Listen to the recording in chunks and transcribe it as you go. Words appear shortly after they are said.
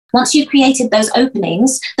Once you've created those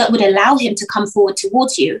openings that would allow him to come forward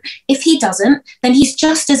towards you, if he doesn't, then he's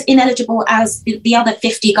just as ineligible as the other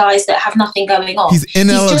 50 guys that have nothing going on. He's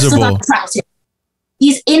ineligible. He's just as unattractive.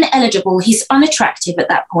 He's ineligible. He's unattractive at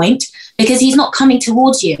that point because he's not coming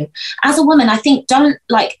towards you. As a woman, I think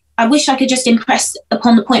I wish I could just impress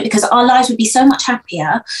upon the point, because our lives would be so much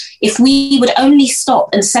happier if we would only stop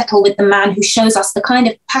and settle with the man who shows us the kind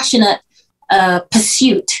of passionate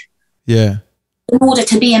pursuit in order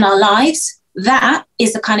to be in our lives. That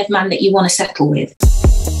is the kind of man that you want to settle with.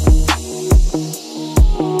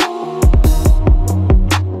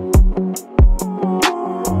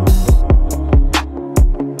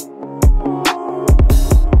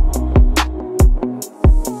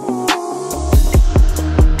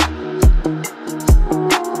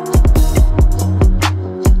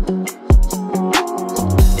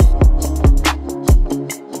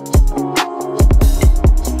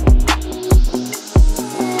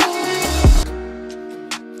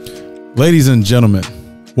 Ladies and gentlemen,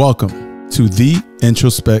 welcome to the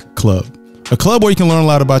Introspect Club, a club where you can learn a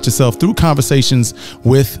lot about yourself through conversations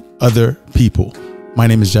with other people. My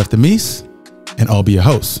name is Damisse, and I'll be your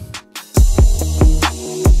host.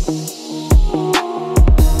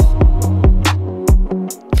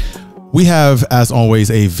 We have, as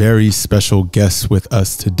always, a very special guest with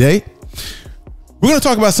us today. We're going to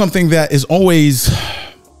talk about something that is always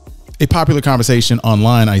a popular conversation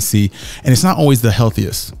online, I see, and it's not always the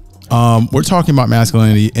healthiest. We're talking about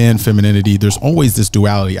masculinity and femininity. There's always this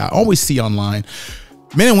duality. I always see online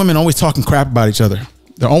men and women always talking crap about each other.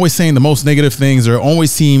 They're always saying the most negative things. They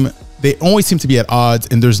always seem to be at odds,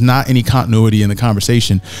 and there's not any continuity in the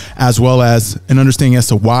conversation, as well as an understanding as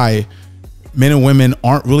to why men and women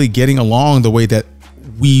aren't really getting along the way that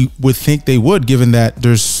we would think they would, given that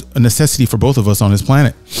there's a necessity for both of us on this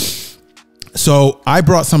planet. So I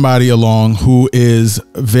brought somebody along who is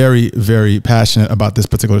very, very passionate about this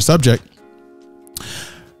particular subject.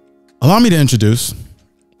 Allow me to introduce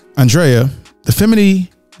Andrea, the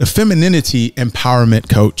Femininity Empowerment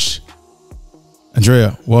Coach.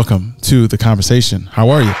 Andrea, welcome to the conversation. How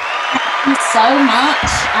are you? Thank you so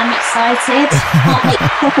much. I'm excited. Can't wait to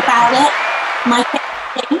talk about it. My thing.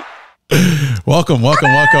 Welcome.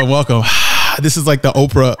 This is like the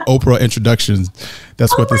Oprah introduction.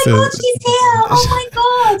 That's what this is. She's here. Oh my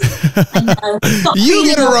God. I know. You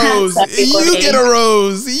get a rose. You get a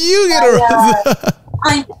rose. You get a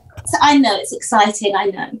rose. I know, it's exciting. I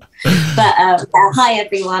know. But hi,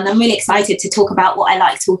 everyone. I'm really excited to talk about what I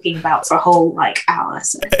like talking about for a whole hour.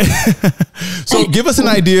 So give us an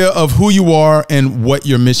idea of who you are and what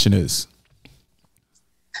your mission is.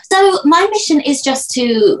 So my mission is just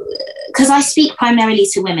to, because I speak primarily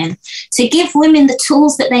to women, to give women the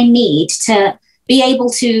tools that they need to be able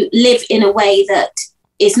to live in a way that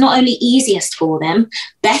is not only easiest for them,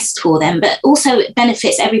 best for them, but also it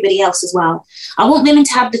benefits everybody else as well. I want women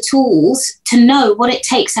to have the tools to know what it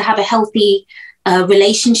takes to have a healthy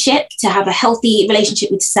relationship, to have a healthy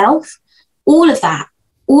relationship with self. All of that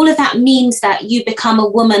means that you become a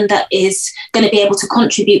woman that is going to be able to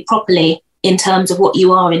contribute properly in terms of what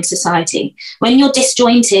you are in society. When you're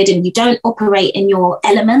disjointed and you don't operate in your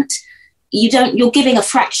element, you're giving a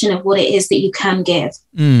fraction of what it is that you can give.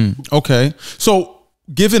 Okay. So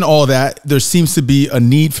given all that, there seems to be a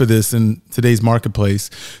need for this in today's marketplace.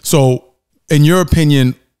 So in your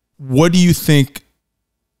opinion, what do you think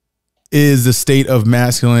is the state of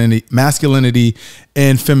masculinity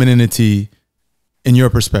and femininity in your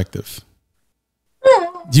perspective?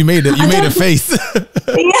 You made a face.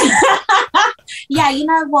 Yeah, you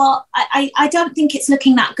know what? I don't think it's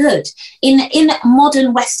looking that good in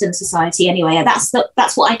modern Western society. Anyway, that's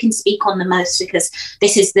what I can speak on the most, because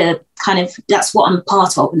this is that's what I'm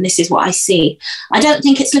part of, and this is what I see. I don't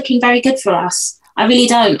think it's looking very good for us. I really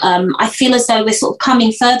don't. I feel as though we're sort of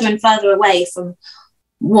coming further and further away from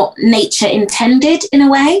what nature intended, in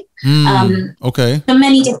a way. Okay. For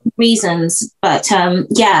many different reasons. But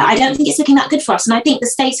I don't think it's looking that good for us. And I think the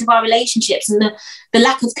state of our relationships and the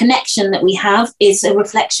lack of connection that we have is a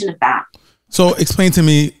reflection of that. So explain to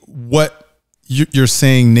me what you're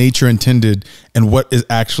saying nature intended and what is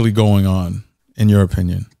actually going on, in your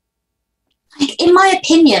opinion. In my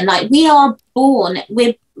opinion, we are born,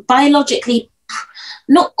 we're biologically,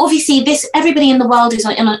 not obviously everybody in the world is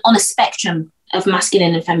on a spectrum of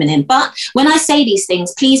masculine and feminine. But when I say these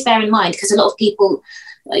things, please bear in mind, because a lot of people,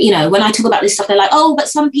 when I talk about this stuff, they're like, oh, but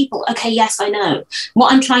some people, okay, yes, I know.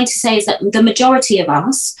 What I'm trying to say is that the majority of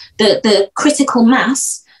us, the critical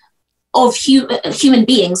mass of human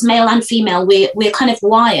beings, male and female, we're kind of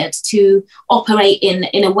wired to operate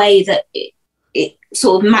in a way that it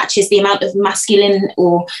sort of matches the amount of masculine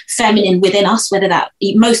or feminine within us, whether that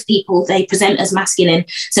most people, they present as masculine.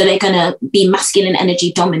 So they're going to be masculine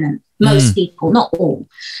energy dominant. Most people, not all.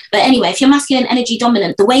 But anyway, if you're masculine energy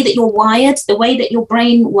dominant, the way that you're wired, the way that your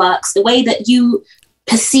brain works, the way that you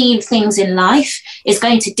perceive things in life is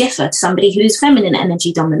going to differ to somebody who's feminine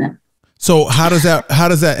energy dominant. So how does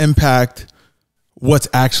that impact what's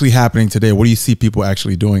actually happening today? What do you see people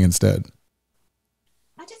actually doing instead?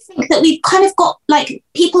 I just think that we've kind of got, like,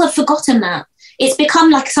 people have forgotten that. It's become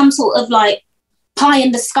like some sort of like pie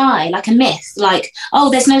in the sky, like a myth, like,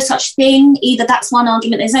 oh, there's no such thing. Either that's one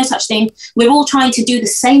argument, there's no such thing. We're all trying to do the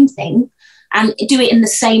same thing and do it in the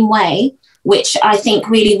same way, which I think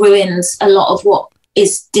really ruins a lot of what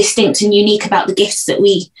is distinct and unique about the gifts that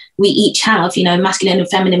we each have, you know, masculine and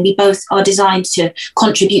feminine. We both are designed to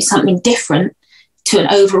contribute something different to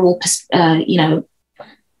an overall, you know,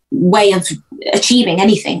 way of achieving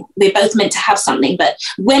anything. We're both meant to have something, but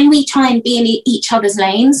when we try and be in each other's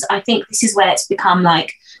lanes, I think this is where it's become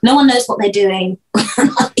like no one knows what they're doing.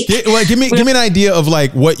 Give me an idea of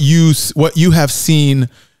like what you have seen,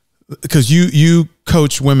 because you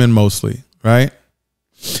coach women mostly, right?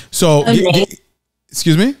 So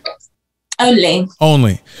excuse me?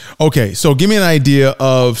 Only. Okay. So give me an idea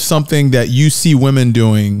of something that you see women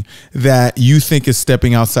doing that you think is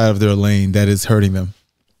stepping outside of their lane that is hurting them.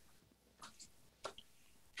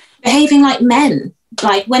 Behaving like men,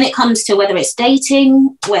 like when it comes to whether it's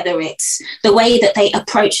dating, whether it's the way that they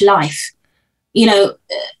approach life. You know,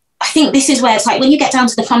 I think this is where it's like when you get down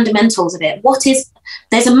to the fundamentals of it,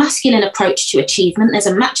 there's a masculine approach to achievement, there's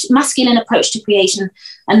a masculine approach to creation,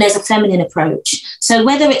 and there's a feminine approach. So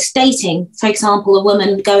whether it's dating, for example, a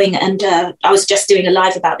woman going and I was just doing a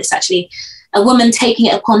live about this actually, a woman taking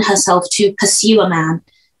it upon herself to pursue a man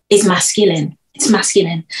is masculine. It's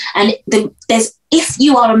masculine. And if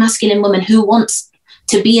you are a masculine woman who wants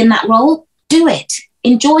to be in that role, do it,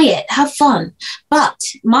 enjoy it, have fun. But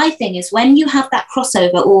my thing is when you have that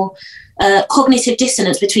crossover or cognitive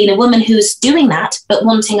dissonance between a woman who's doing that but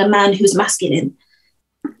wanting a man who's masculine,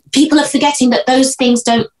 people are forgetting that those things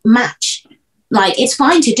don't match. Like, it's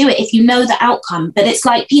fine to do it if you know the outcome, but it's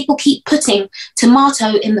like people keep putting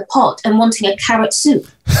tomato in the pot and wanting a carrot soup.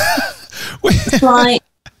 It's like...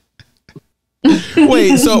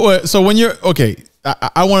 Wait, so when you're, okay,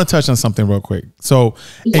 I want to touch on something real quick. So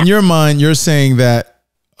in your mind, you're saying that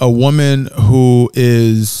a woman who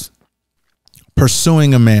is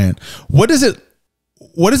pursuing a man, what does it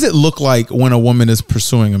look like when a woman is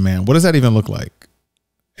pursuing a man? What does that even look like?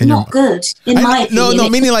 Not good, in my opinion. No,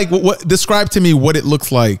 meaning like what describe to me what it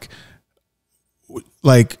looks like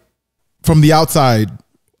from the outside,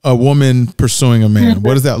 a woman pursuing a man. Mm-hmm.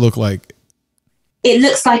 What does that look like? It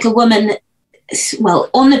looks like a woman, well,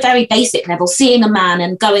 on the very basic level, seeing a man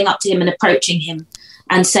and going up to him and approaching him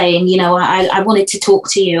and saying, you know, I wanted to talk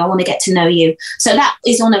to you. I want to get to know you. So that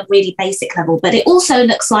is on a really basic level. But it also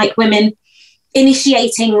looks like women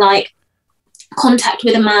initiating like contact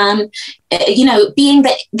with a man, you know, being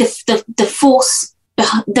the force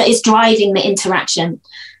that is driving the interaction.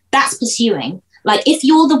 That's pursuing. Like if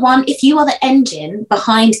you are the engine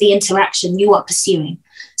behind the interaction, you are pursuing.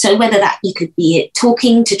 So whether that you could be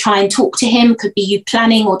talking to try and talk to him, could be you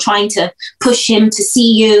planning or trying to push him to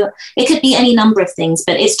see you. It could be any number of things,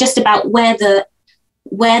 but it's just about where the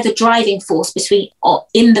driving force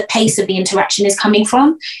in the pace of the interaction is coming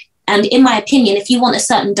from. And in my opinion, if you want a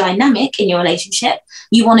certain dynamic in your relationship,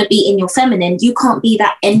 you want to be in your feminine. You can't be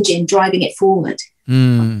that engine driving it forward.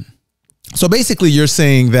 Mm. So basically you're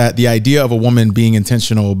saying that the idea of a woman being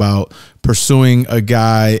intentional about pursuing a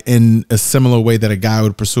guy in a similar way that a guy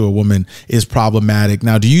would pursue a woman is problematic.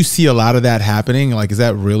 Now, do you see a lot of that happening? Like, is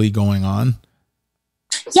that really going on?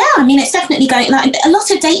 Yeah, I mean, it's definitely going. Like, a lot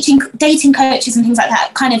of dating coaches and things like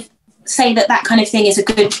that kind of say that kind of thing is a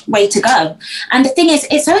good way to go. And the thing is,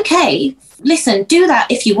 it's okay. Listen, do that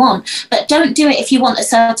if you want, but don't do it if you want a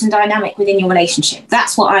certain dynamic within your relationship.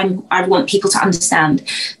 That's what I want people to understand.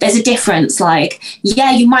 There's a difference. Like,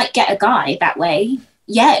 yeah, you might get a guy that way.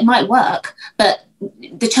 Yeah, it might work, but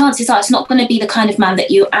the chances are it's not going to be the kind of man that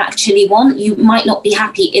you actually want. You might not be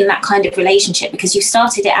happy in that kind of relationship because you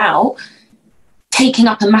started it out taking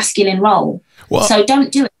up a masculine role. Well, so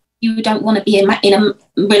don't do it. You don't want to be in a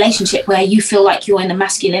relationship where you feel like you're in a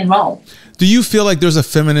masculine role. Do you feel like there's a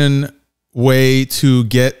feminine way to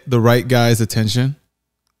get the right guy's attention?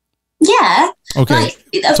 Yeah. Okay.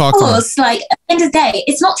 Like, of course, like at the end of the day,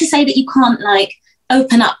 it's not to say that you can't like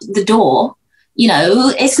open up the door. You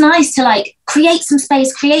know, it's nice to like create some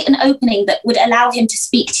space, create an opening that would allow him to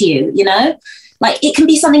speak to you, you know? Like it can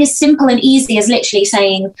be something as simple and easy as literally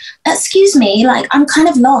saying, excuse me, like I'm kind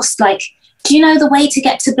of lost. Like, do you know the way to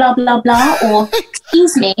get to blah, blah, blah? Or,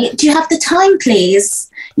 excuse me, do you have the time, please?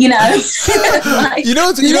 You know, like, you know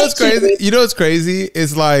what's crazy? You know what's crazy?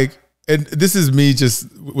 It's like, and this is me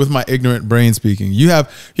just with my ignorant brain speaking. You have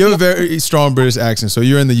a very strong British accent. So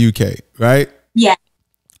you're in the UK, right? Yeah.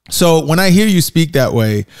 So when I hear you speak that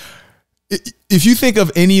way, if you think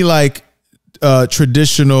of any like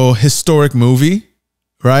traditional historic movie,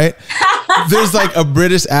 right? There's like a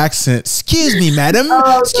British accent. Excuse me, madam.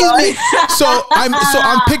 Excuse me. So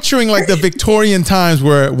I'm picturing like the Victorian times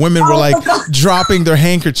where women were like dropping their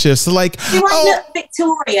handkerchiefs. So like,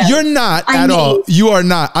 Victoria. You're not at all. You are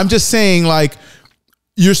not. I'm just saying, like,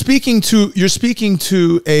 you're speaking to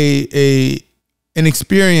an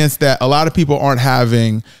experience that a lot of people aren't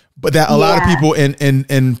having, but that a lot of people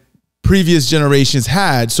in previous generations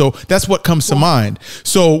had. So that's what comes to mind.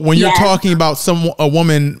 So when you're talking about a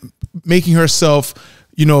woman making herself,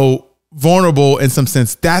 you know, vulnerable in some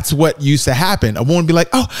sense, that's what used to happen. A woman would be like,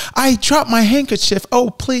 oh, I dropped my handkerchief. Oh,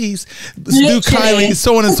 please do kindly,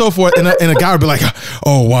 so on and so forth. And a guy would be like,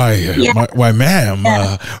 oh, why, ma'am?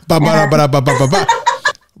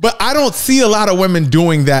 But I don't see a lot of women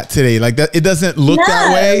doing that today. Like that, it doesn't look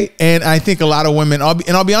that way. And I think a lot of women,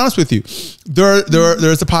 I'll be honest with you,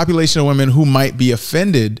 there's a population of women who might be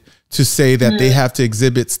offended to say that they have to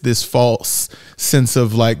exhibit this false sense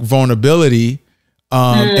of like vulnerability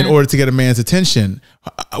in order to get a man's attention.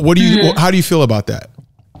 How do you feel about that?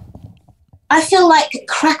 I feel like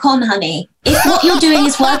crack on, honey. If what you're doing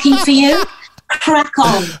is working for you, crack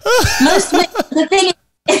on. The thing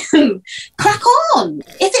is, crack on.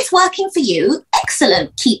 If it's working for you,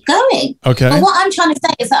 excellent, keep going. Okay. But what I'm trying to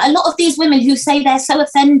say is that a lot of these women who say they're so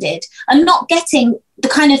offended are not getting the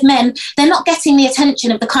kind of men, they're not getting the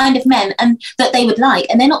attention of the kind of men and that they would like,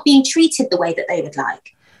 and they're not being treated the way that they would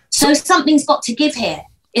like. So something's got to give here.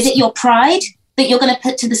 Is it your pride that you're going to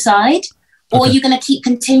put to the side? Or are you going to keep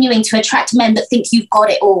continuing to attract men that think you've got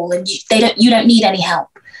it all and you don't need any help?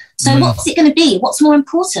 So what's it going to be? What's more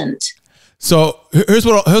important? So here's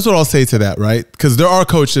what I'll say to that, right? Because there are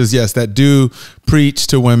coaches, yes, that do preach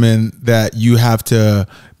to women that you have to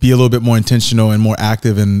be a little bit more intentional and more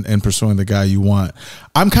active in pursuing the guy you want.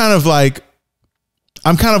 I'm kind of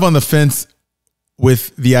on the fence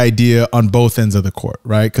with the idea on both ends of the court,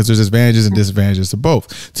 right? Because there's advantages and disadvantages to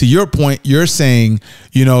both. To your point, you're saying,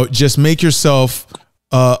 you know, just make yourself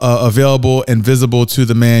available and visible to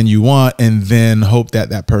the man you want, and then hope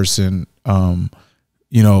that person,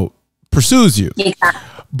 you know, pursues you. Exactly.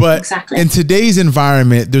 But in today's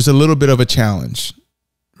environment, there's a little bit of a challenge,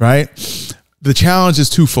 right? The challenge is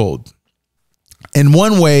twofold. In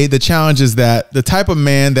one way, the challenge is that the type of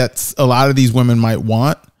man that a lot of these women might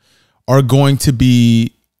want are going to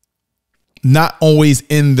be not always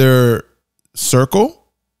in their circle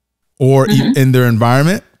or in their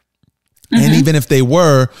environment. And even if they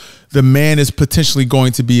were, the man is potentially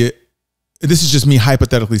going to be, this is just me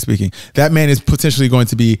hypothetically speaking, that man is potentially going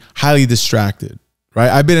to be highly distracted, right?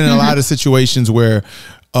 I've been in a lot of situations where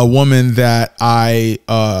a woman that I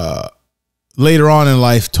later on in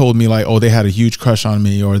life told me like, oh, they had a huge crush on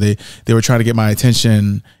me, or they were trying to get my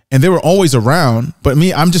attention, and they were always around. But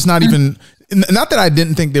me, I'm just not even, not that I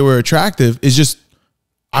didn't think they were attractive. It's just,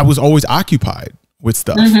 I was always occupied with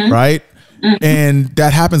stuff, right? And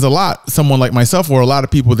that happens a lot. Someone like myself, or a lot of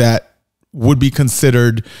people that would be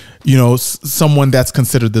considered, you know, someone that's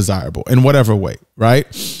considered desirable in whatever way, right?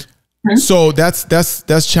 So that's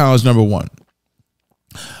challenge number one.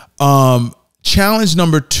 Challenge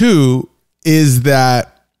number two is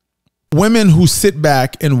that women who sit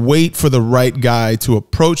back and wait for the right guy to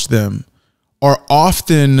approach them are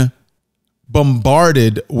often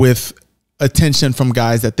bombarded with attention from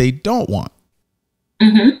guys that they don't want.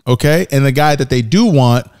 Okay. And the guy that they do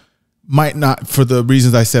want might not, for the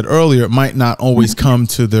reasons I said earlier, might not always come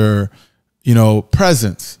to their, you know,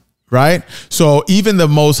 presence. Right. So even the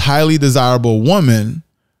most highly desirable woman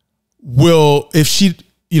will, if she,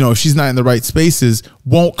 you know, if she's not in the right spaces,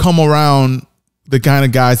 won't come around the kind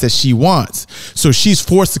of guys that she wants. So she's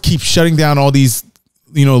forced to keep shutting down all these,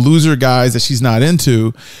 you know, loser guys that she's not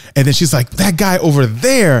into. And then she's like, that guy over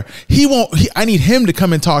there, I need him to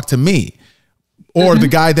come and talk to me. Or the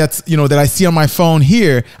guy that's, you know, that I see on my phone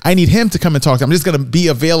here, I need him to come and talk to me. I'm just going to be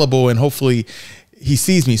available and hopefully he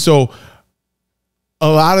sees me. So a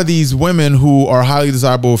lot of these women who are highly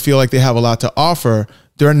desirable feel like they have a lot to offer.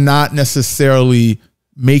 They're not necessarily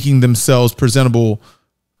making themselves presentable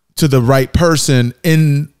to the right person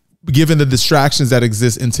given the distractions that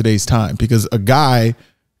exist in today's time, because a guy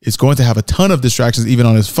is going to have a ton of distractions even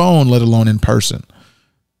on his phone, let alone in person.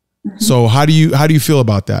 So how do you feel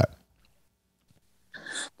about that?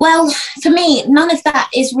 Well, for me, none of that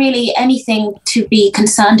is really anything to be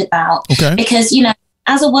concerned about. Okay. Because,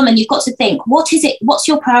 as a woman, you've got to think, what's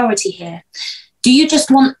your priority here? Do you just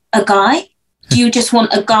want a guy? Do you just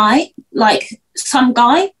want a guy, like some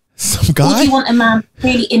guy? Some guy? Or do you want a man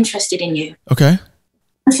really interested in you? Okay.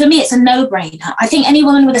 And for me, it's a no-brainer. I think any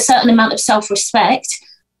woman with a certain amount of self-respect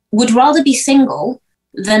would rather be single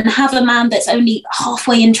than have a man that's only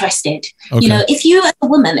halfway interested. Okay. If you as a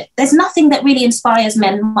woman, there's nothing that really inspires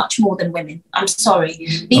men much more than women. I'm sorry.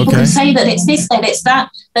 People can say that it's this, that it's that,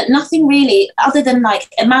 but nothing really other than like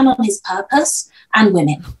a man on his purpose and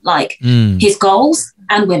women, like his goals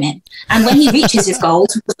and women. And when he reaches his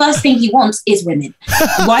goals, the first thing he wants is women.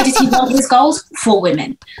 Why does he want his goals? For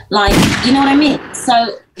women. Like, you know what I mean?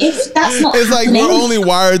 So if that's not it's happening, like we're only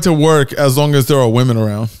wired to work as long as there are women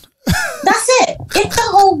around. That's it. If the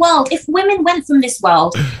whole world, if women went from this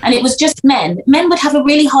world and it was just men would have a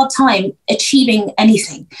really hard time achieving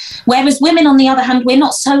anything. Whereas women, on the other hand, we're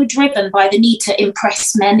not so driven by the need to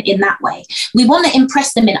impress men in that way. We want to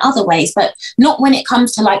impress them in other ways, but not when it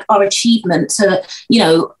comes to like our achievement.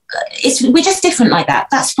 We're just different like that.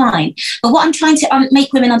 That's fine. But what I'm trying to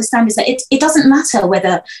make women understand is that it doesn't matter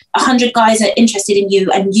whether 100 guys are interested in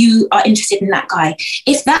you and you are interested in that guy.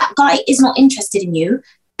 If that guy is not interested in you,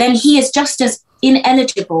 then he is just as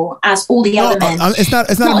ineligible as all the other men. It's not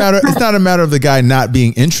a matter of the guy not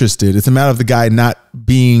being interested. It's a matter of the guy not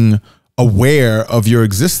being aware of your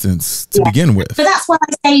existence to begin with. So that's why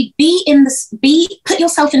I say put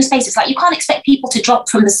yourself in spaces. Like, you can't expect people to drop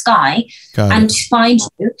from the sky and find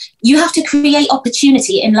you. You have to create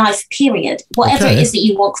opportunity in life, period. Whatever it is that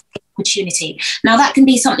you want, opportunity. Now that can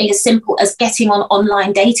be something as simple as getting on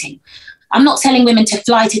online dating. I'm not telling women to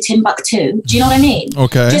fly to Timbuktu. Do you know what I mean?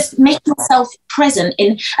 Okay. Just make yourself present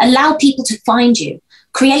allow people to find you.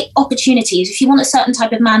 Create opportunities. If you want a certain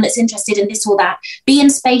type of man that's interested in this or that, be in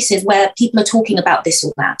spaces where people are talking about this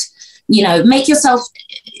or that. Make yourself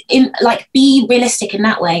be realistic in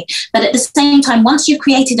that way. But at the same time, once you've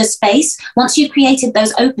created a space, once you've created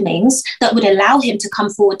those openings that would allow him to come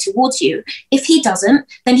forward towards you, if he doesn't,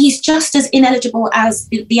 then he's just as ineligible as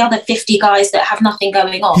the other 50 guys that have nothing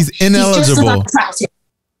going on. He's ineligible. He's just as unattractive.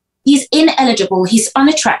 He's ineligible. He's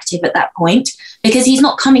unattractive at that point because he's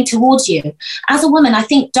not coming towards you. As a woman, I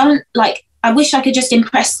think I wish I could just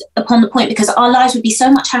impress upon the point, because our lives would be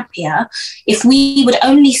so much happier if we would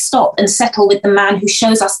only stop and settle with the man who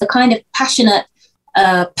shows us the kind of passionate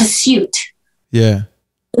pursuit in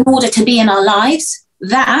order to be in our lives.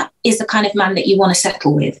 That is the kind of man that you want to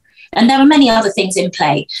settle with. And there are many other things in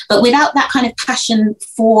play, but without that kind of passion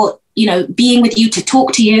for, being with you, to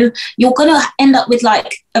talk to you, you're going to end up with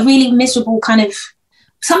like a really miserable kind of,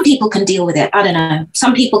 some people can deal with it. I don't know.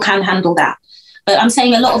 Some people can handle that. But I'm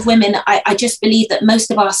saying a lot of women, I just believe that most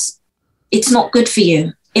of us, it's not good for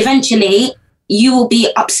you. Eventually, you will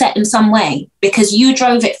be upset in some way because you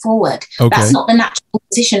drove it forward. Okay. That's not the natural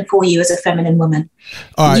position for you as a feminine woman.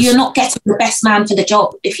 All right. You're not getting the best man for the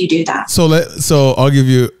job if you do that. So I'll give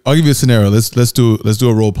you a scenario. Let's do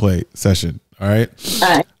a role play session. All right. All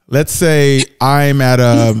right. Let's say I'm at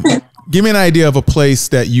give me an idea of a place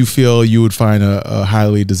that you feel you would find a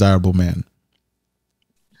highly desirable man.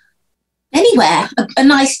 Anywhere. A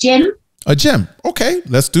nice gym. A gym. Okay.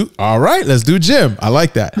 Let's do gym. I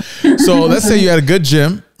like that. So let's say you had a good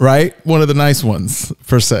gym, right? One of the nice ones,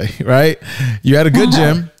 per se, right? You had a good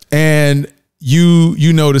gym and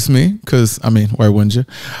you noticed me because, why wouldn't you?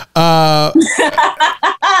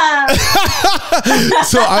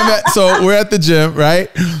 So we're at the gym, right?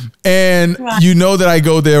 And you know that I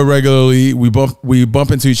go there regularly. We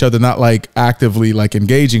bump into each other, not like actively like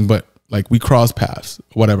engaging, but like we cross paths,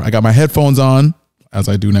 whatever. I got my headphones on, as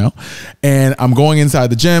I do now, and I'm going inside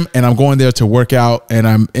the gym and I'm going there to work out, and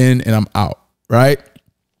I'm in and I'm out, right?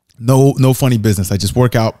 No funny business. I just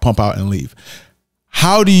work out, pump out, and leave.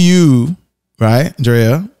 How do you, right,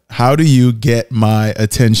 Andrea? How do you get my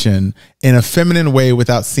attention in a feminine way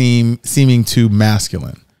without seeming too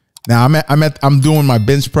masculine? Now I'm doing my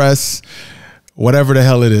bench press, whatever the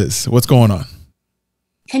hell it is. What's going on?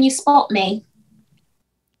 Can you spot me?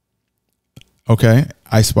 Okay,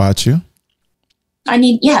 I spot you. And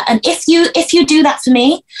if you do that for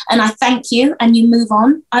me and I thank you and you move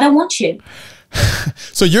on, I don't want you.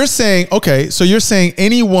 So you're saying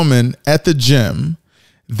any woman at the gym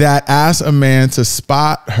that asks a man to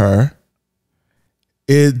spot her,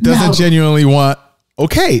 it doesn't genuinely want,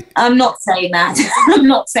 okay. I'm not saying that. I'm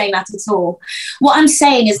not saying that at all. What I'm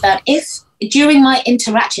saying is that if during my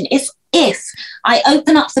interaction, if I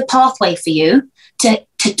open up the pathway for you to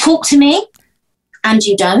talk to me, and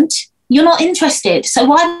you don't, You're not interested. So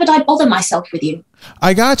why would I bother myself with you?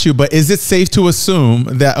 I got you. But is it safe to assume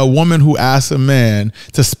that a woman who asks a man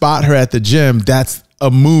to spot her at the gym, that's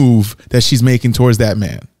a move that she's making towards that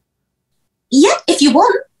man? Yeah, if you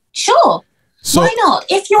want, sure. So, why not?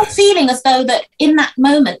 If you're feeling as though that in that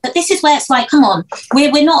moment, that this is where it's like, come on,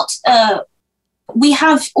 we're not, we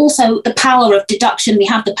have also the power of deduction. We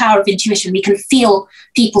have the power of intuition. We can feel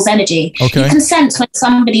people's energy. Okay. You can sense when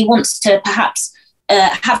somebody wants to perhaps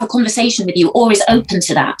have a conversation with you or is open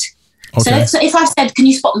to that. Okay. So if I've said, can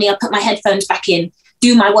you spot me? I'll put my headphones back in,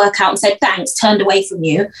 do my workout and said, thanks, turned away from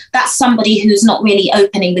you. That's somebody who's not really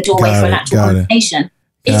opening the doorway for an actual conversation.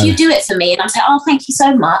 If you do it for me and I'm saying, oh, thank you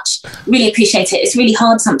so much, really appreciate it. It's really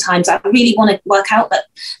hard sometimes. I really want to work out, but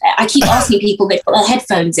I keep asking people, they've got their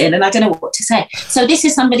headphones in and I don't know what to say. So this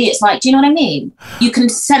is somebody, it's like, do you know what I mean? You can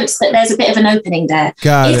sense that there's a bit of an opening there.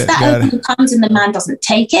 If that opening comes and the man doesn't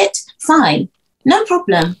take it, fine, no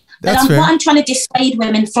problem. But what I'm trying to dissuade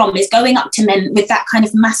women from is going up to men with that kind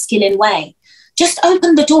of masculine way. Just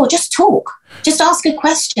open the door, just talk. Just ask a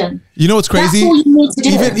question. You know what's crazy? That's all you need to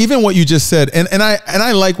do. Even what you just said, and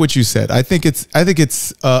I like what you said. I think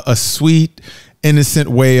it's a sweet, innocent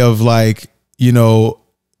way of like, you know,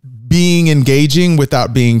 being engaging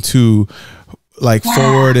without being too like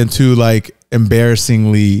forward and too like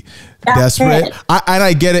embarrassingly desperate.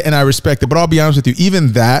 I get it and I respect it, but I'll be honest with you,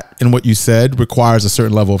 even that and what you said requires a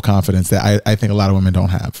certain level of confidence that I think a lot of women don't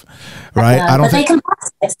have. Right? I don't think they can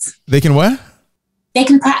practice. They can what? They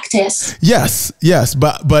can practice. Yes,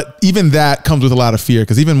 but even that comes with a lot of fear,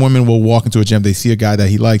 because even women will walk into a gym, they see a guy that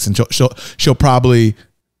he likes, and she'll probably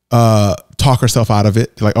talk herself out of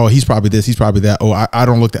it. Like, oh, he's probably this, he's probably that. Oh, I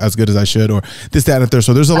don't look as good as I should, or this, that, and the third.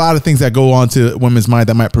 So there's a lot of things that go on to women's mind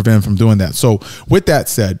that might prevent them from doing that. So with that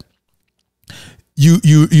said,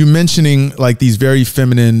 you mentioning like these very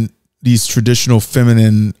feminine, these traditional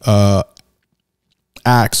feminine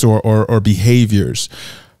acts or behaviors.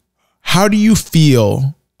 How do you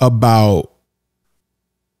feel about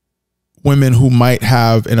women who might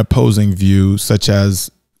have an opposing view, such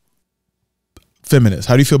as feminists?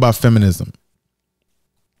 How do you feel about feminism?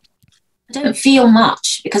 I don't feel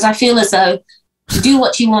much, because I feel as though do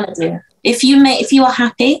what you want to do. If you are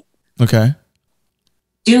happy, okay,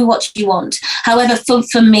 do what you want. However,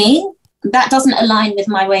 for me, that doesn't align with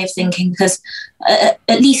my way of thinking, because at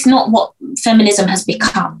least not what feminism has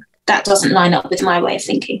become. That doesn't line up with my way of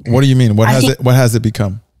thinking. What do you mean? What has it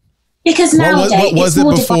become? Because nowadays, what was it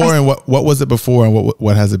before, and what was it before, and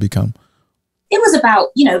what has it become? It was about,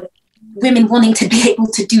 women wanting to be able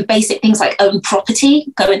to do basic things like own property,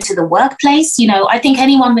 go into the workplace. I think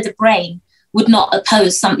anyone with a brain would not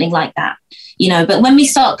oppose something like that. But when we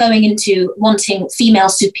start going into wanting female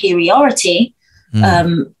superiority,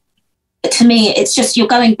 to me, it's just you're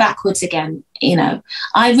going backwards again.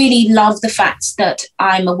 I really love the fact that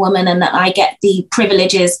I'm a woman and that I get the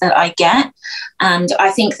privileges that I get. And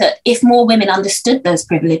I think that if more women understood those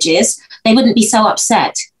privileges, they wouldn't be so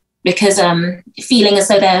upset, because feeling as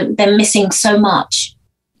though they're missing so much.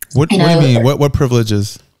 What do you mean? What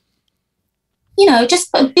privileges?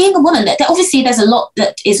 Just being a woman. Obviously, there's a lot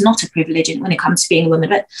that is not a privilege when it comes to being a woman,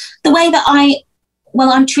 but the way that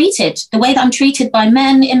I'm treated, the way that I'm treated by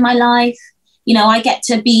men in my life, I get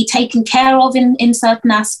to be taken care of in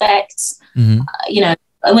certain aspects. Mm-hmm.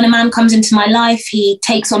 When a man comes into my life, he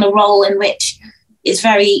takes on a role in which it's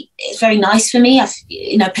very nice for me.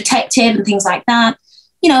 Protected and things like that.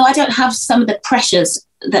 I don't have some of the pressures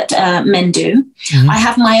that men do. Mm-hmm. I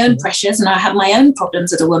have my own pressures and I have my own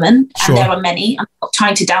problems as a woman. Sure. And there are many. I'm not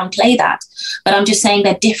trying to downplay that, but I'm just saying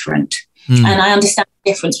they're different. Mm. And I understand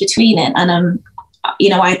the difference between it. And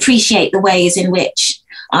I appreciate the ways in which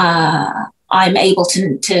I'm able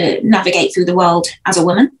to navigate through the world as a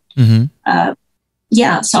woman.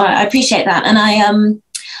 Mm-hmm. So I appreciate that. And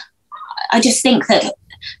I just think that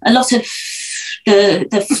a lot of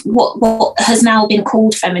what has now been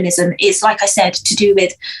called feminism is, like I said, to do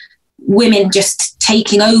with women just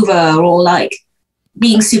taking over or like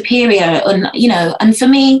being superior. And for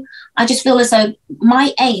me, I just feel as though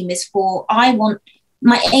my aim is for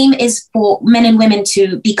men and women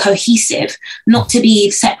to be cohesive, not to be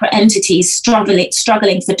separate entities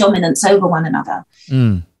struggling for dominance over one another.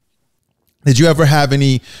 Mm. Did you ever have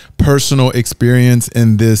any personal experience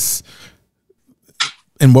in this,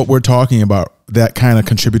 in what we're talking about, that kind of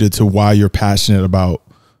contributed to why you're passionate about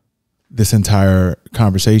this entire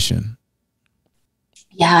conversation?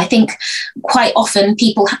 Yeah, I think quite often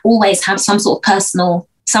people always have some sort of personal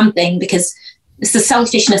something, because it's the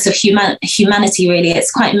selfishness of humanity, really.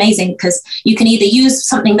 It's quite amazing because you can either use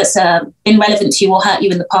something that's been relevant to you or hurt you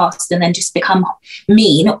in the past and then just become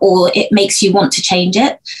mean, or it makes you want to change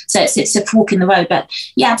it. So it's a fork in the road. But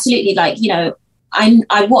yeah, absolutely. Like, you know,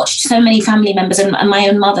 I watched so many family members and my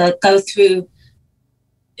own mother go through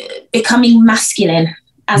becoming masculine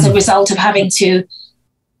as a result of having to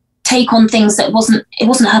take on things that it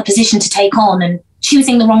wasn't her position to take on, and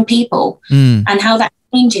choosing the wrong people, and how that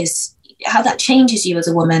changes you as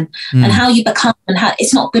a woman, and how you become, and how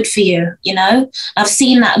it's not good for you. You know, I've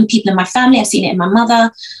seen that in people in my family. I've seen it in my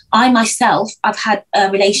mother. I myself, I've had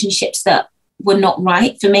relationships that were not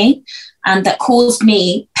right for me and that caused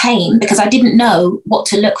me pain because I didn't know what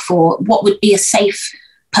to look for, what would be a safe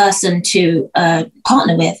person to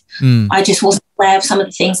partner with. I just wasn't aware of some of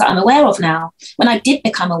the things that I'm aware of now. When I did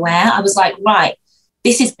become aware, I was like, right,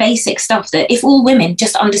 this is basic stuff that if all women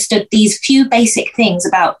just understood these few basic things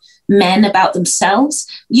about men, about themselves,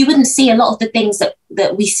 you wouldn't see a lot of the things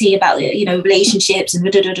that we see about, you know, relationships and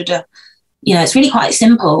you know, it's really quite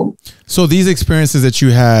simple. So these experiences that you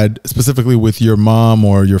had specifically with your mom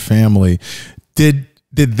or your family, did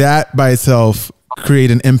that by itself create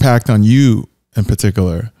an impact on you in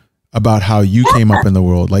particular about how you came up in the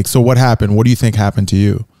world? Like, so what happened? What do you think happened to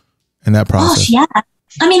you in that process? Gosh, yeah.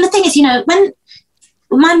 I mean, the thing is, you know, when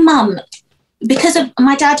my mum, because of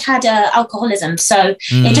my dad had alcoholism, so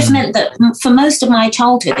it just meant that for most of my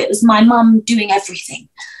childhood, it was my mum doing everything.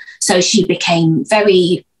 So she became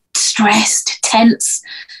very stressed, tense.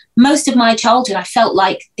 Most of my childhood, I felt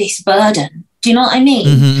like this burden. Do you know what I mean?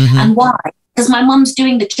 And why? Because my mum's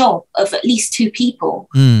doing the job of at least two people.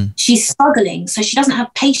 She's struggling, so she doesn't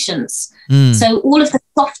have patience. So all of the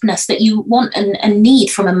softness that you want and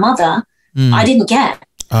need from a mother, I didn't get.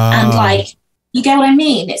 And like, you get what I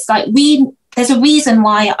mean? It's like there's a reason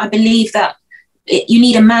why I believe that you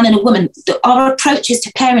need a man and a woman. Our approaches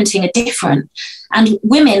to parenting are different. And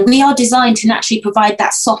women, we are designed to naturally provide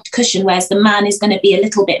that soft cushion, whereas the man is going to be a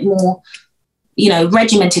little bit more, you know,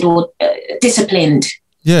 regimented or disciplined.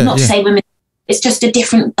 Not to say women, it's just a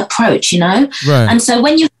different approach, you know? Right. And so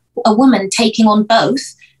when you have a woman taking on both,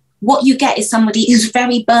 what you get is somebody who's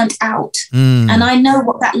very burnt out. And I know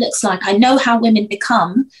what that looks like. I know how women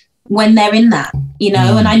become when they're in that, you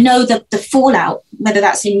know, and I know the fallout, whether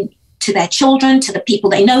that's to their children, to the people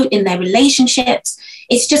they know, in their relationships.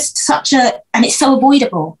 It's just and it's so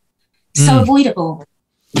avoidable. So avoidable.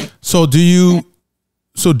 So do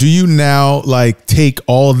you now like take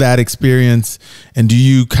all that experience and do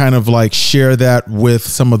you kind of like share that with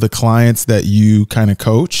some of the clients that you kind of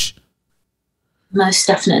coach? Most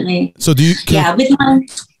definitely. So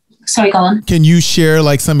sorry, go on. Can you share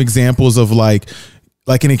like some examples of like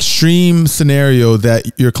an extreme scenario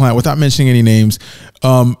that your client, without mentioning any names,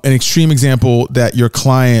 an extreme example that your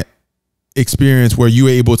client experienced where you were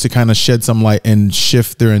able to kind of shed some light and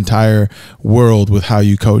shift their entire world with how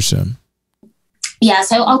you coach them? Yeah,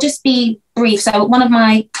 so I'll just be brief. So one of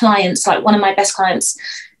my clients, like one of my best clients,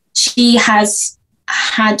 she has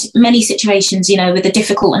had many situations, you know, with a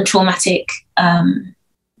difficult and traumatic,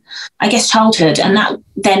 I guess, childhood. And that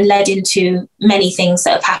then led into many things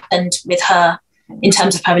that have happened with her in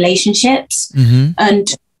terms of her relationships. And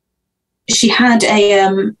she had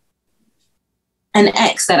an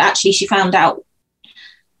ex that actually she found out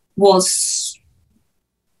was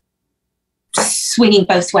swinging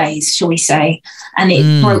both ways, shall we say, and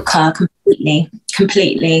it broke her completely.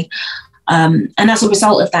 And as a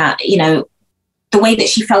result of that, you know, the way that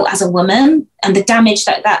she felt as a woman and the damage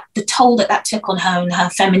the toll that took on her and her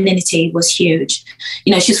femininity was huge.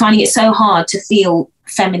 You know, she was finding it so hard to feel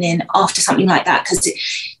feminine after something like that, because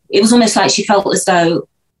it was almost like she felt as though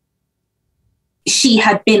she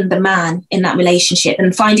had been the man in that relationship,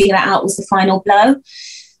 and finding that out was the final blow.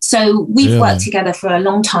 So we've worked together for a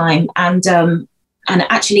long time, and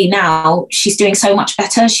actually now she's doing so much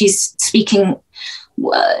better. She's speaking,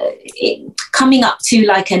 coming up to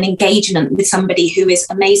like an engagement with somebody who is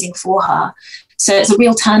amazing for her. So it's a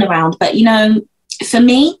real turnaround. But, you know, for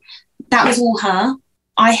me, that was all her.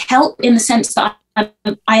 I help in the sense that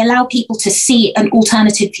I allow people to see an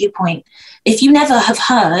alternative viewpoint. If you never have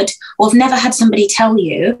heard or have never had somebody tell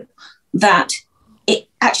you that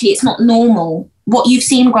it's not normal, what you've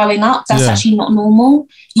seen growing up, that's actually not normal.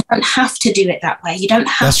 You don't have to do it that way. You don't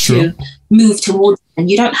have to move towards men.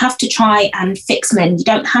 You don't have to try and fix men. You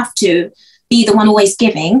don't have to be the one always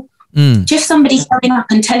giving. Just somebody showing up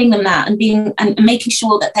and telling them that and making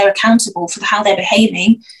sure that they're accountable for how they're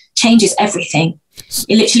behaving changes everything.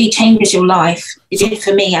 It literally changes your life. It did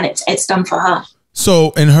for me, and it's done for her.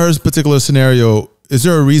 So in her particular scenario, is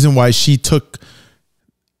there a reason why she took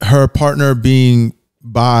her partner being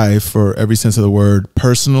by, for every sense of the word,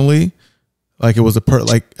 personally, like it was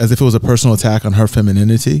as if it was a personal attack on her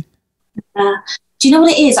femininity. Do you know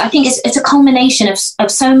what it is? I think it's a culmination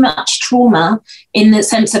of so much trauma, in the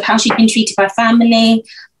sense of how she'd been treated by family,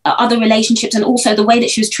 other relationships, and also the way that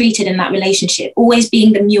she was treated in that relationship, always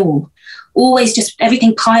being the mule, always just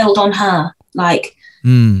everything piled on her, like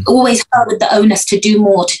always her with the onus to do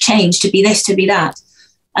more, to change, to be this, to be that.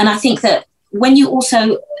 And I think that when you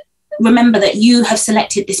also remember that you have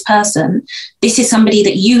selected this person, this is somebody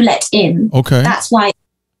that you let in. Okay. That's why,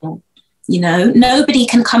 nobody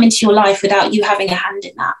can come into your life without you having a hand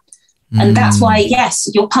in that. And that's why, yes,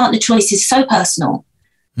 your partner choice is so personal,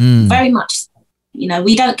 very much.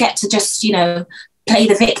 We don't get to just, play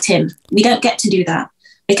the victim. We don't get to do that,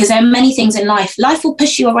 because there are many things in life. Life will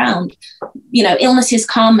push you around, illnesses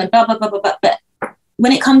come and blah, blah, blah, blah, blah. But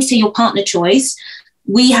when it comes to your partner choice,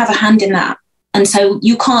 we have a hand in that. And so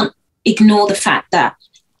you can't ignore the fact that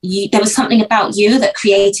there was something about you that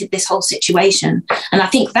created this whole situation. And I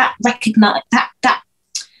think that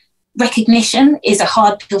recognition is a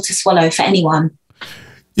hard pill to swallow for anyone.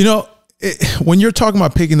 When you're talking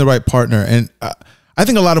about picking the right partner, and I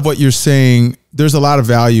think a lot of what you're saying, there's a lot of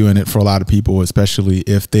value in it for a lot of people, especially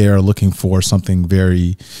if they are looking for something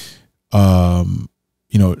very,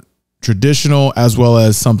 traditional, as well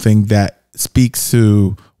as something that speaks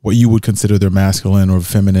to what you would consider their masculine or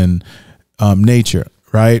feminine nature,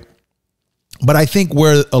 right? But I think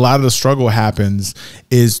where a lot of the struggle happens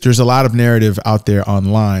is there's a lot of narrative out there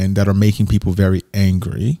online that are making people very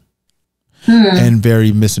angry and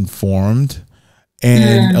very misinformed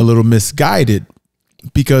and a little misguided,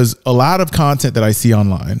 because a lot of content that I see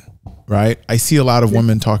online, right? I see a lot of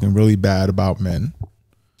women talking really bad about men.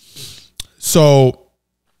 So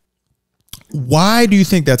why do you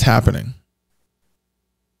think that's happening?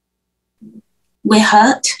 We're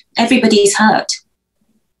hurt. Everybody's hurt.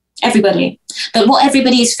 Everybody. But what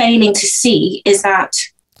everybody is failing to see is that,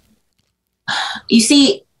 you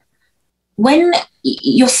see, when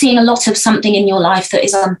you're seeing a lot of something in your life that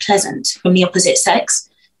is unpleasant from the opposite sex,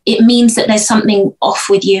 it means that there's something off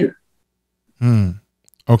with you.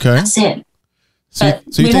 Okay. That's it. So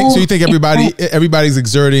you think everybody's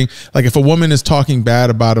exerting, like if a woman is talking bad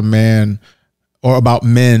about a man or about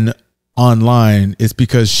men online, it's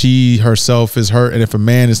because she herself is hurt. And if a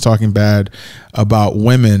man is talking bad about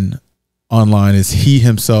women online, is he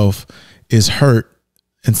himself is hurt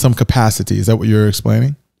in some capacity. Is that what you're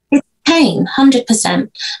explaining? It's pain,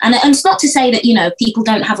 100%. And it's not to say that, people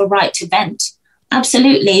don't have a right to vent.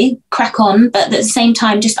 Absolutely, crack on. But at the same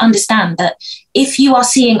time, just understand that if you are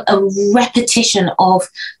seeing a repetition of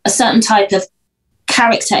a certain type of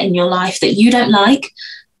character in your life that you don't like,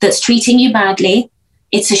 that's treating you badly,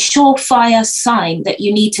 it's a surefire sign that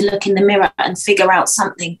you need to look in the mirror and figure out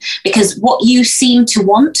something, because what you seem to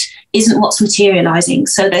want isn't what's materializing.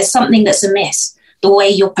 So there's something that's amiss. The way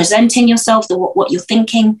you're presenting yourself, what you're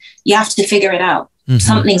thinking, you have to figure it out.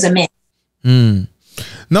 Something's amiss.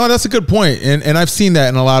 No, that's a good point. And I've seen that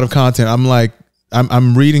in a lot of content. I'm like,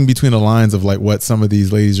 I'm reading between the lines of like what some of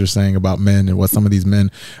these ladies are saying about men and what some of these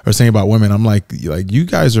men are saying about women. I'm like you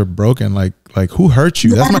guys are broken. Like who hurt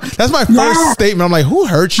you? That's my first statement. I'm like, who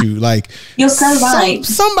hurt you? Like, you're so right.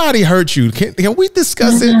 Somebody hurt you. Can we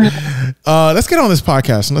discuss it? Let's get on this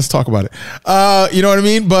podcast and let's talk about it. You know what I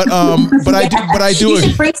mean? But I do. You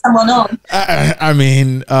should bring someone on. I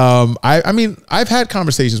mean, I've had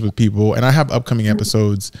conversations with people, and I have upcoming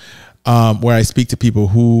episodes where I speak to people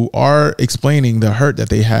who are explaining the hurt that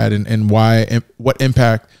they had and why and what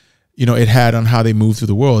impact, it had on how they move through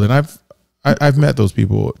the world. And I've met those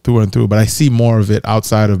people through and through, but I see more of it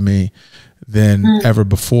outside of me than ever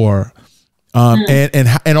before.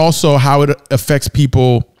 And also how it affects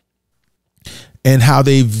people and how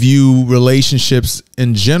they view relationships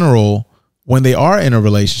in general when they are in a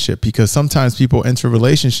relationship, because sometimes people enter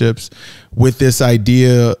relationships with this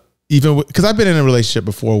idea, even because I've been in a relationship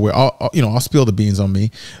before where I'll spill the beans on me.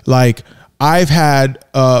 Like I've had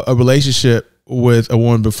a relationship with a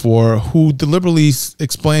woman before who deliberately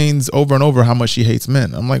explains over and over how much she hates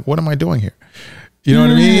men. I'm like, what am I doing here? You know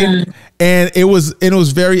what I mean? And it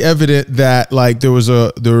was very evident that like there was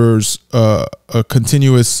a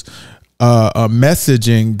continuous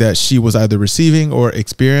messaging that she was either receiving or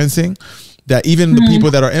experiencing, that even the people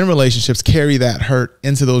that are in relationships carry that hurt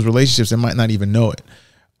into those relationships and might not even know it.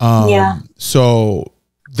 So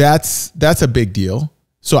that's a big deal.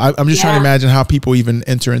 So I'm just trying to imagine how people even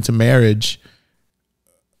enter into marriage.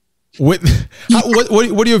 What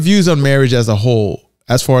are your views on marriage as a whole,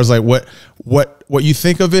 as far as like what you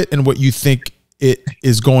think of it and what you think it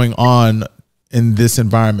is going on in this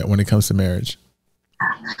environment when it comes to marriage?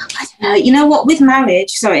 I don't You know what, with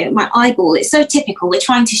marriage, sorry, my eyeball, it's so typical. We're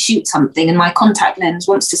trying to shoot something and my contact lens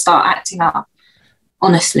wants to start acting up,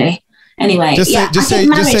 honestly. Anyway, just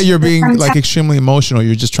say you're being like extremely emotional.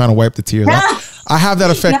 You're just trying to wipe the tears. I have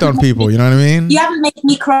that effect on people. You know what I mean? You haven't made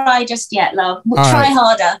me cry just yet, love. Try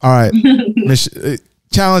harder. All right.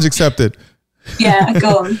 Challenge accepted. Yeah,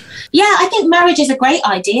 go on. Yeah, I think marriage is a great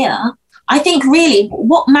idea. I think really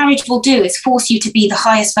what marriage will do is force you to be the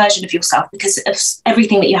highest version of yourself because of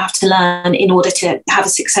everything that you have to learn in order to have a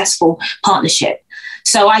successful partnership.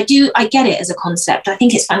 So I get it as a concept. I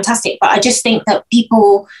think it's fantastic, but I just think that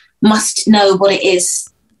people must know what it is,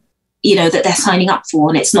 you know, that they're signing up for.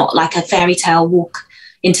 And it's not like a fairy tale walk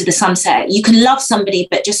into the sunset. You can love somebody,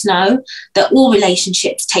 but just know that all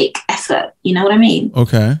relationships take effort. You know what I mean?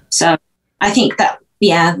 Okay. So I think that,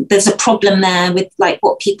 yeah, there's a problem there with like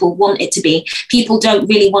what people want it to be. People don't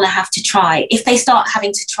really want to have to try. If they start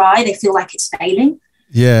having to try, they feel like it's failing.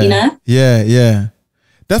 Yeah. You know? Yeah.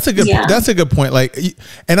 That's a good point. Like,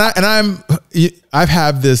 I've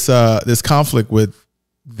had this conflict with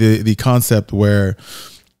the concept where,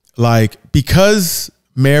 like, because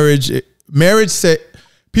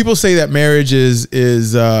people say that marriage is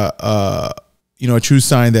you know, a true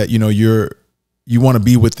sign that, you know, you want to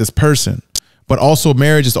be with this person. But also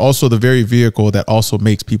marriage is also the very vehicle that also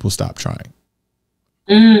makes people stop trying.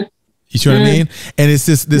 You see what I mean? And it's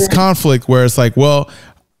this conflict where it's like, well,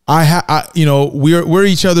 you know, we're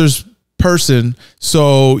each other's person.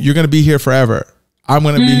 So you're going to be here forever. I'm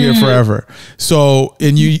going to be here forever. So,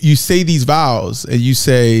 and you say these vows and you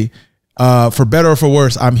say, for better or for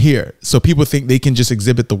worse, I'm here. So people think they can just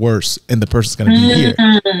exhibit the worst and the person's going to be here.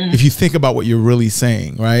 If you think about what you're really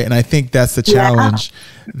saying, right? And I think that's the challenge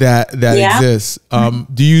that exists.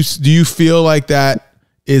 Do you feel like that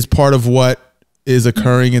is part of what is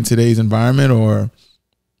occurring in today's environment, or?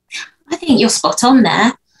 I think you're spot on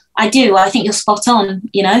there. I do. I think you're spot on,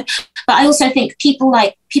 you know, but I also think people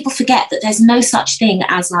forget that there's no such thing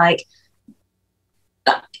as like,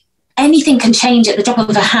 anything can change at the drop of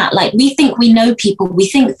a hat. Like, we think we know people, we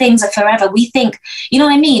think things are forever, we think, you know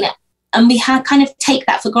what I mean? And we kind of take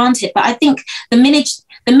that for granted. But I think the minute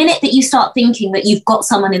that you start thinking that you've got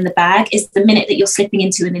someone in the bag is the minute that you're slipping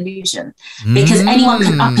into an illusion, because anyone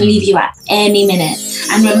can up and leave you at any minute.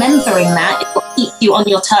 And remembering that, it will keep you on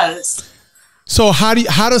your toes. So how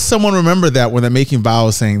does someone remember that when they're making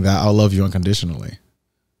vows saying that I'll love you unconditionally?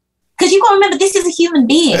 Because you've got to remember, this is a human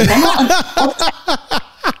being. They're not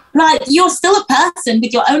like, you're still a person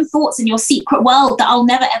with your own thoughts and your secret world that I'll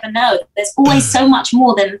never ever know. There's always so much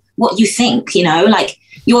more than what you think, you know, like,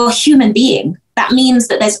 you're a human being. That means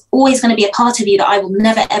that there's always going to be a part of you that I will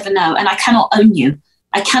never ever know. And I cannot own you.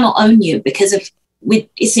 I cannot own you because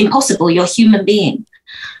it's impossible. You're a human being,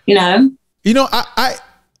 you know? You know,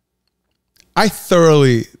 I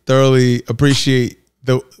thoroughly appreciate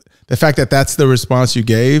the fact that that's the response you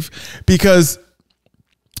gave, because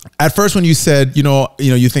at first when you said, you know,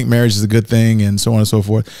 you think marriage is a good thing and so on and so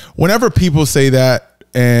forth, whenever people say that,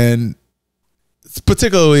 and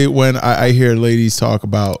particularly when I hear ladies talk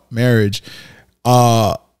about marriage,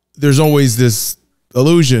 there's always this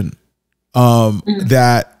illusion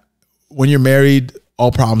that when you're married,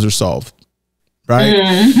 all problems are solved, right?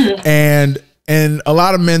 And a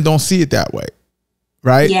lot of men don't see it that way,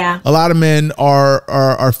 right? Yeah. A lot of men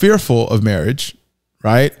are fearful of marriage,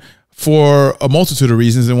 right? For a multitude of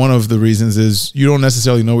reasons, and one of the reasons is you don't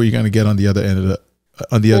necessarily know what you're going to get on the other end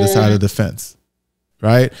of the other side of the fence,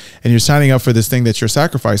 right? And you're signing up for this thing that you're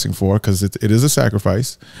sacrificing for, because it is a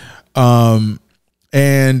sacrifice. And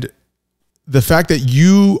the fact that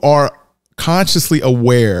you are consciously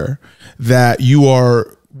aware that you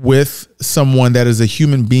are with someone that is a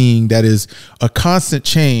human being, that is a constant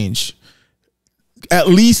change, at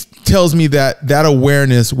least tells me that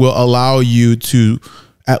awareness will allow you to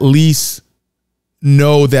at least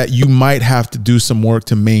know that you might have to do some work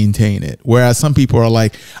to maintain it. Whereas some people are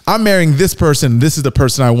like, I'm marrying this person, this is the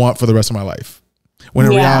person I want for the rest of my life. When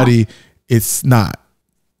in reality, it's not.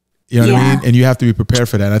 You know what I mean? And you have to be prepared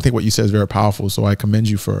for that. And I think what you said is very powerful. So I commend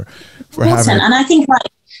you for having it. And I think, like,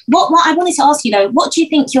 what I wanted to ask you though, what do you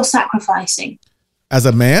think you're sacrificing? As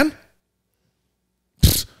a man?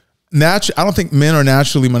 I don't think men are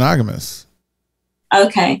naturally monogamous.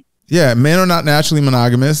 Okay. Yeah, men are not naturally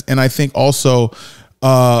monogamous, and I think also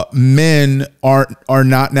men are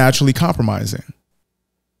not naturally compromising.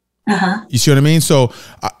 You see what I mean? So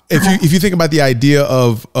if you think about the idea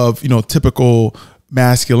of typical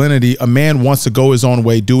masculinity, a man wants to go his own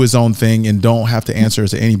way, do his own thing, and don't have to answer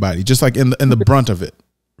to anybody. Just like in the brunt of it,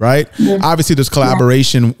 right? Obviously, there's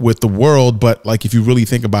collaboration with the world, but like if you really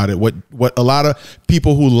think about it, what a lot of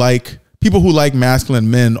people who like people who like masculine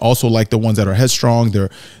men also like the ones that are headstrong.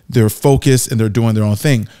 They're focused and they're doing their own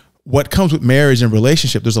thing. What comes with marriage and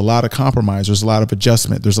relationship, there's a lot of compromise. There's a lot of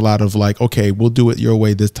adjustment. There's a lot of like, okay, we'll do it your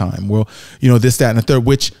way this time. We'll, this, that, and the third,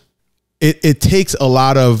 which it takes a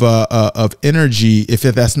lot of energy if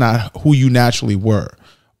that's not who you naturally were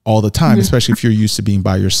all the time, especially if you're used to being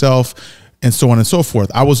by yourself and so on and so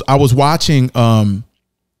forth. I was watching,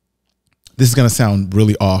 this is going to sound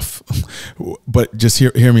really off, but just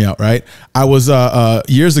hear me out. Right. I was,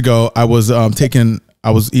 years ago, I was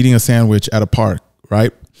eating a sandwich at a park.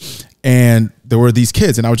 Right. And there were these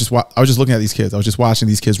kids and I was just looking at these kids. I was just watching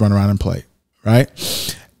these kids run around and play. Right.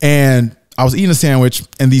 And I was eating a sandwich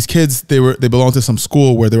and these kids, they belonged to some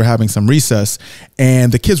school where they were having some recess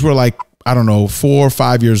and the kids were like, I don't know, 4 or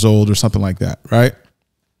 5 years old or something like that. Right.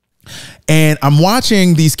 And I'm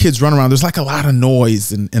watching these kids run around. There's like a lot of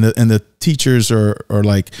noise and the teachers are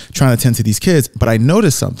like trying to tend to these kids. But I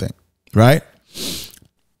noticed something, right?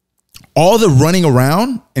 All the running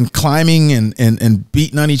around and climbing and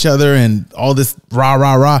beating on each other and all this rah,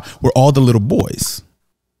 rah, rah were all the little boys,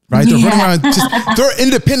 right? They're running around, they're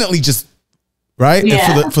independently just, right?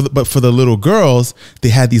 Yeah. And but for the little girls, they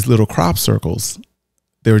had these little crop circles.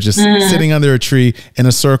 They were just sitting under a tree in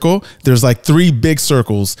a circle. There's like 3 big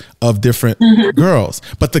circles of different girls,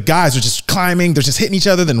 but the guys are just climbing. They're just hitting each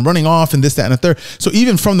other, then running off and this, that, and a third. So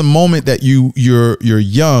even from the moment that you're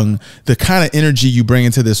young, the kind of energy you bring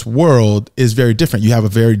into this world is very different. You have a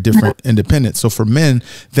very different independence. So for men,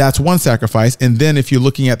 that's one sacrifice. And then if you're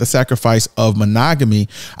looking at the sacrifice of monogamy,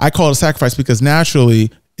 I call it a sacrifice because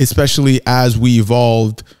naturally, especially as we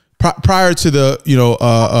evolved prior to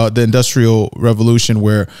the Industrial Revolution,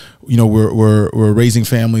 where we're raising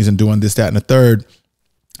families and doing this, that, and the third.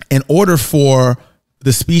 In order for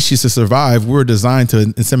the species to survive, we were designed to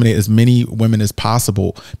inseminate as many women as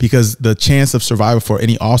possible because the chance of survival for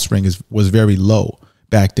any offspring was very low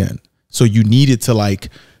back then. So you needed to like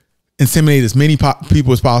inseminate as many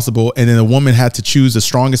people as possible, and then the woman had to choose the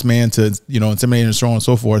strongest man to inseminate and so on and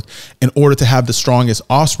so forth in order to have the strongest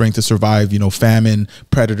offspring to survive famine,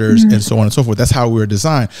 predators, and so on and so forth. That's how we were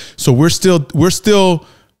designed. So we're still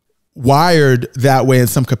wired that way in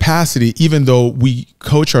some capacity, even though we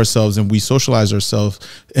coach ourselves and we socialize ourselves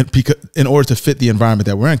in order to fit the environment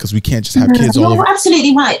that we're in, because we can't just have kids all over. You're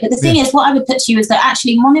absolutely right, but the thing is, what I would put to you is that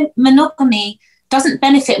actually monogamy doesn't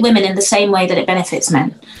benefit women in the same way that it benefits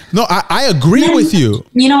men. No, I agree with you.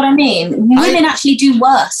 You know what I mean? Women actually do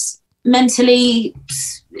worse mentally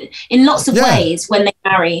in lots of ways when they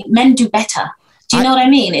marry. Men do better. Do you know what I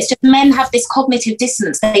mean? It's just men have this cognitive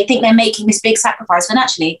dissonance. They think they're making this big sacrifice when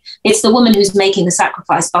actually it's the woman who's making the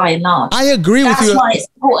sacrifice by and large. I agree with you. That's why it's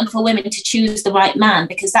important for women to choose the right man,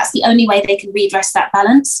 because that's the only way they can redress that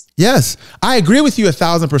balance. Yes, I agree with you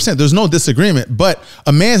 1,000%. There's no disagreement, but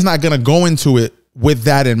a man's not going to go into it with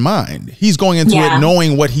that in mind. He's going into it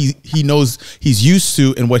knowing what he knows he's used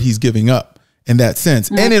to and what he's giving up in that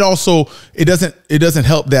sense. And it also, it doesn't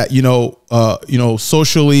help that,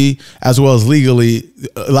 socially as well as legally,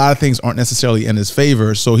 a lot of things aren't necessarily in his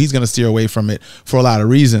favor. So he's going to steer away from it for a lot of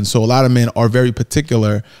reasons. So a lot of men are very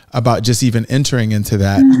particular about just even entering into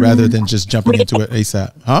that rather than just jumping into it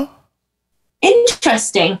ASAP. Huh?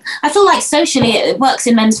 Interesting. I feel like socially it works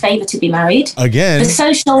in men's favor to be married. Again, the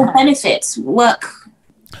social benefits work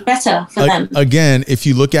better for them. Again, if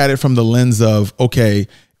you look at it from the lens of, okay,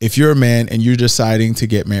 if you're a man and you're deciding to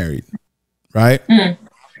get married, right?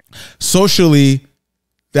 Socially,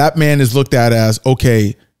 that man is looked at as,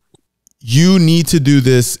 okay, you need to do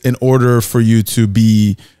this in order for you to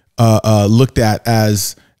be looked at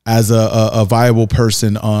as a viable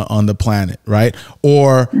person on the planet, right?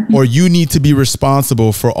 Or you need to be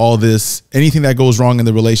responsible for all this. Anything that goes wrong in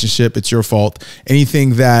the relationship, it's your fault.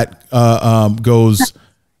 Anything that goes,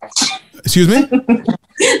 excuse me?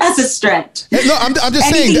 That's a stretch. No, I'm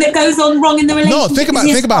just saying. Anything that goes on wrong in the relationship. No, think about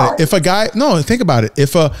it. Think about it.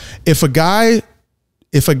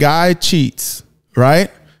 If a guy cheats,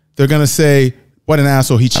 right? They're gonna say, "What an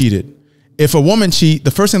asshole, he cheated." If a woman cheat,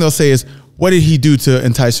 the first thing they'll say is, "What did he do to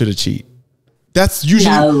entice her to cheat?" That's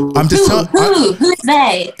usually. No. I'm just telling. Who's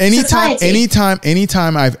they?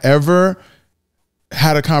 Anytime I've ever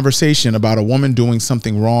had a conversation about a woman doing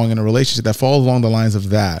something wrong in a relationship that falls along the lines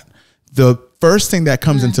of that, the first thing that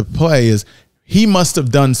comes into play is he must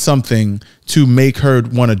have done something to make her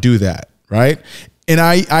want to do that, right? And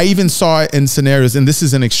I even saw it in scenarios, and this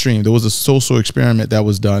is an extreme. There was a social experiment that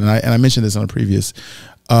was done, and I mentioned this on a previous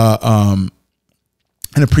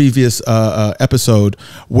episode,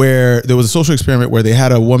 where there was a social experiment where they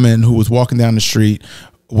had a woman who was walking down the street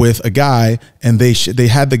with a guy, and they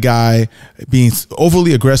had the guy being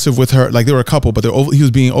overly aggressive with her. Like, there were a couple, but he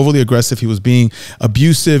was being overly aggressive. He was being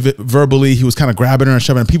abusive verbally. He was kind of grabbing her and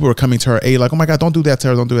shoving, and people were coming to her aid, like, oh my God, don't do that to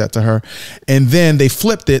her. Don't do that to her. And then they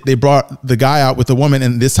flipped it. They brought the guy out with the woman.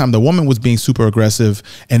 And this time the woman was being super aggressive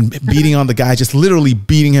and beating on the guy, just literally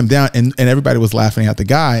beating him down. And everybody was laughing at the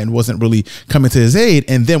guy and wasn't really coming to his aid.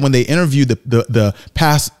 And then when they interviewed the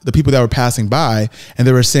people that were passing by, and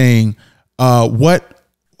they were saying,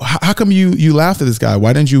 how come you laughed at this guy?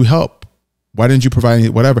 Why didn't you help? Why didn't you provide any,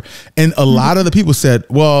 whatever? And a lot of the people said,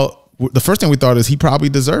 well, the first thing we thought is he probably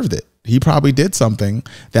deserved it. He probably did something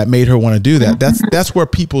that made her want to do that. That's where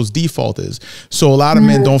people's default is. So a lot of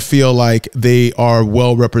men don't feel like they are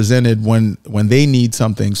well represented when they need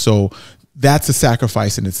something. So that's a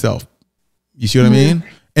sacrifice in itself. You see what I mean?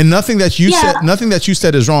 And nothing that you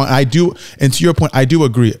said is wrong. I do, and to your point, I do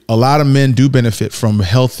agree. A lot of men do benefit from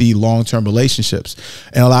healthy long-term relationships,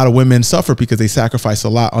 and a lot of women suffer because they sacrifice a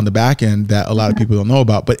lot on the back end that a lot of people don't know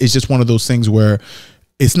about. But it's just one of those things where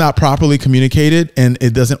it's not properly communicated, and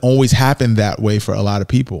it doesn't always happen that way for a lot of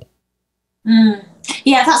people.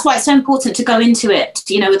 Yeah, that's why it's so important to go into it.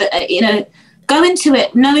 Go into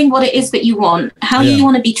it knowing what it is that you want, how you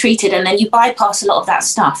want to be treated, and then you bypass a lot of that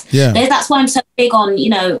stuff. Yeah. That's why I'm so big on,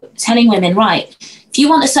 telling women, right, if you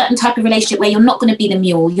want a certain type of relationship where you're not going to be the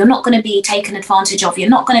mule, you're not going to be taken advantage of, you're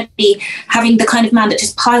not going to be having the kind of man that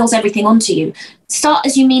just piles everything onto you, start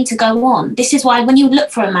as you mean to go on. This is why when you look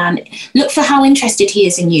for a man, look for how interested he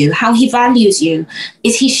is in you, how he values you.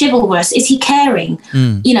 Is he chivalrous? Is he caring?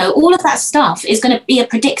 All of that stuff is going to be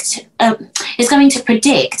is going to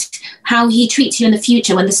predict how he treats you in the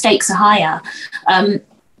future when the stakes are higher.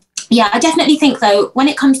 I definitely think, though, when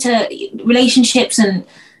it comes to relationships, and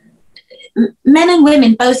men and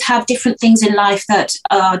women both have different things in life that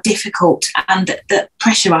are difficult and that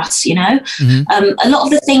pressure us, A lot of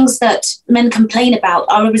the things that men complain about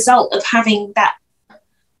are a result of having that,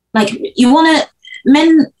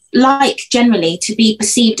 men like generally to be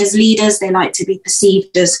perceived as leaders. They like to be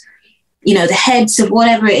perceived as, the heads of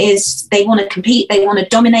whatever it is. They want to compete, they want to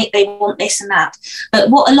dominate, they want this and that.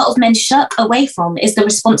 But what a lot of men shirk away from is the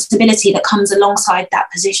responsibility that comes alongside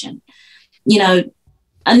that position,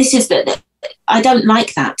 and this is I don't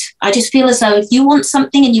like that. I just feel as though if you want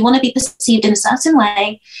something and you want to be perceived in a certain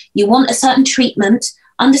way, you want a certain treatment,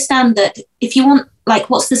 understand that if you want,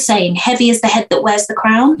 what's the saying? Heavy is the head that wears the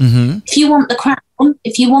crown. If you want the crown,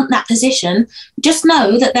 if you want that position, just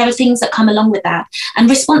know that there are things that come along with that. And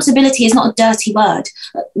responsibility is not a dirty word.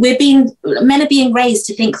 Men are being raised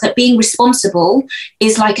to think that being responsible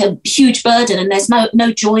is like a huge burden, and there's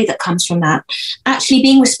no joy that comes from that. Actually,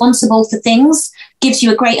 being responsible for things gives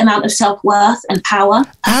you a great amount of self-worth and power,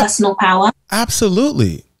 personal power.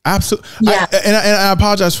 Absolutely. Yeah. And I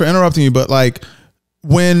apologize for interrupting you, but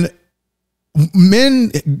when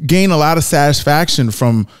men gain a lot of satisfaction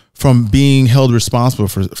from being held responsible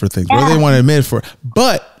for things, whether they want to admit for,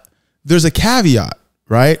 but there's a caveat,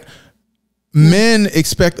 right? Men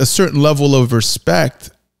expect a certain level of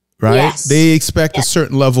respect, right? Yes. They expect a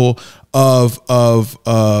certain level of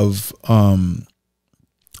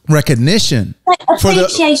recognition,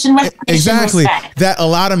 appreciation, recognition, exactly, respect, that a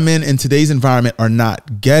lot of men in today's environment are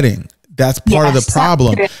not getting. That's part of the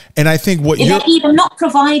problem. And I think they're either not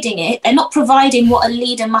providing it, they're not providing what a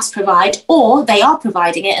leader must provide, or they are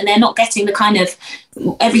providing it and they're not getting the kind of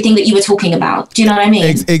everything that you were talking about. Do you know what I mean?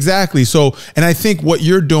 Exactly. So, and I think what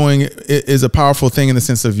you're doing is a powerful thing in the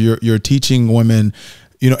sense of you're teaching women,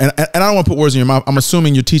 and I don't want to put words in your mouth. I'm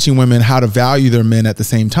assuming you're teaching women how to value their men at the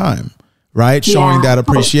same time, right? Showing that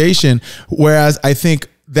appreciation. Whereas I think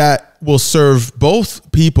that will serve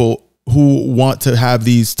both people who want to have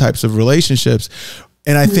these types of relationships.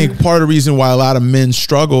 And I think part of the reason why a lot of men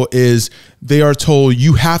struggle is they are told,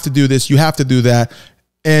 you have to do this, you have to do that.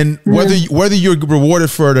 And whether you're rewarded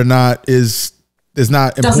for it or not is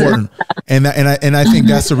not important. And I think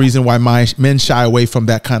that's the reason why men shy away from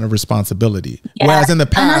that kind of responsibility. Yeah. Whereas in the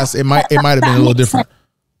past, it might have been a little different.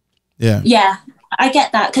 Yeah. Yeah, I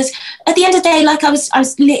get that. Because at the end of the day, I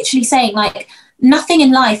was literally saying, nothing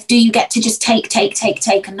in life do you get to just take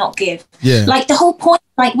and not give. Yeah. The whole point,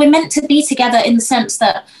 we're meant to be together in the sense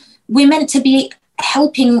that we're meant to be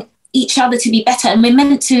helping each other to be better, and we're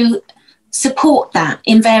meant to support that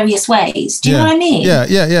in various ways. Do you know what I mean?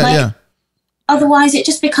 Yeah. Otherwise it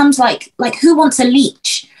just becomes like who wants a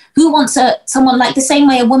leech? Who wants someone, the same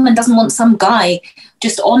way a woman doesn't want some guy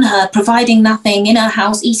just on her, providing nothing in her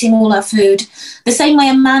house, eating all her food. The same way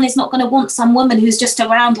a man is not going to want some woman who's just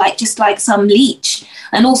around just like some leech,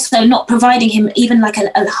 and also not providing him even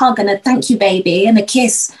a hug and a thank you baby and a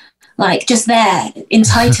kiss, just there,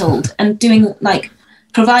 entitled and doing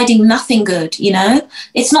providing nothing good, you know?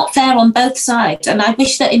 It's not fair on both sides. And I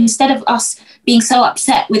wish that instead of us being so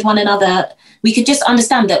upset with one another, we could just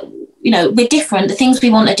understand that, you know, we're different. The things we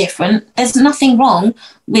want are different. There's nothing wrong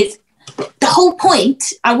with the whole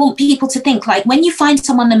point. I want people to think, like, when you find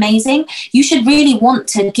someone amazing, you should really want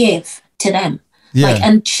to give to them. Yeah. Like,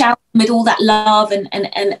 and shout with all that love and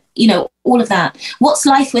you know, all of that. What's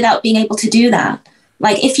life without being able to do that?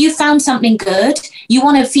 Like, if you found something good, you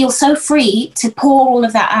want to feel so free to pour all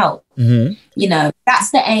of that out. Mm-hmm. You know,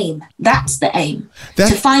 that's the aim. That's the aim.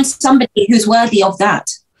 To find somebody who's worthy of that.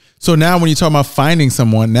 So now when you talk about finding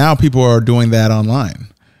someone, now people are doing that online,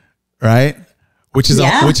 right? Which is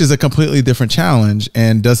a completely different challenge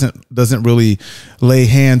and doesn't really lay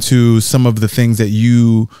hand to some of the things that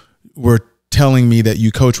you were telling me that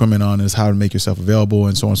you coach women on, is how to make yourself available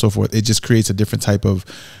and so on and so forth. It just creates a different type of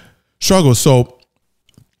struggle. So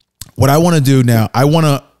what I want to do now, I want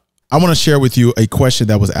to share with you a question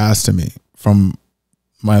that was asked to me from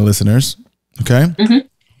my listeners. Okay. Mm-hmm.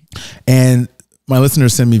 And my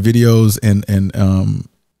listeners send me videos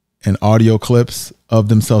and audio clips of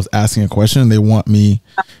themselves asking a question, and they want me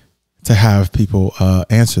to have people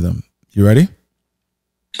answer them. You ready?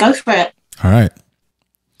 Go for it. All right.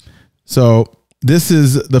 So this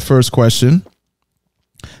is the first question.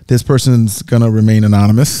 This person's going to remain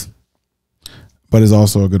anonymous, but is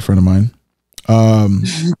also a good friend of mine.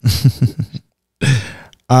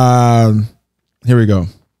 Here we go.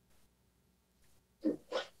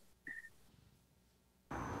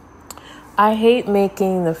 I hate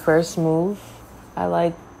making the first move. I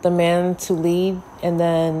like the man to lead and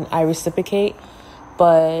then I reciprocate.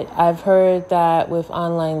 But I've heard that with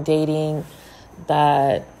online dating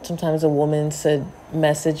that sometimes a woman should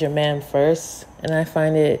message a man first. And I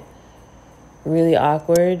find it really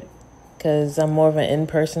awkward because I'm more of an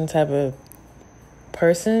in-person type of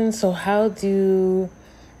person. So how do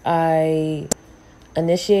I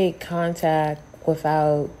initiate contact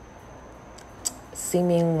without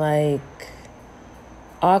seeming like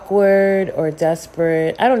awkward or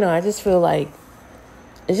desperate? I don't know. I just feel like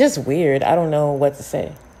it's just weird. I don't know what to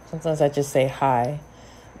say. Sometimes I just say hi,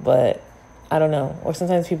 but I don't know. Or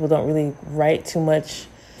sometimes people don't really write too much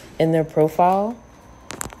in their profile.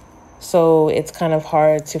 So it's kind of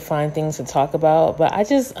hard to find things to talk about. But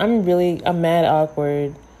I'm mad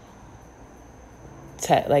awkward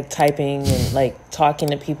typing and like talking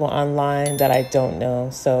to people online that I don't know.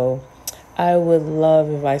 So I would love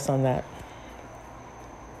advice on that.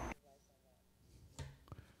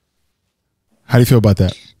 How do you feel about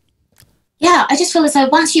that? Yeah, I just feel as though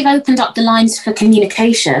once you've opened up the lines for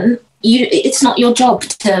communication, it's not your job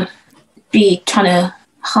to be trying to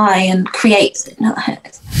high and create. No.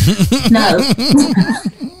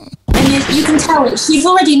 And you can tell she's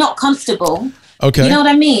already not comfortable. Okay. You know what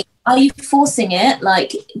I mean? Are you forcing it?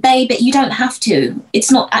 Like, babe, you don't have to. It's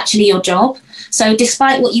not actually your job. So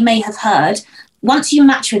despite what you may have heard, once you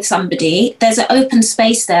match with somebody, there's an open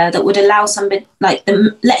space there that would allow somebody, like,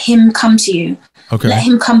 let him come to you. Okay. Let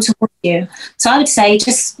him come towards you. So I would say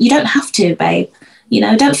you don't have to, babe. You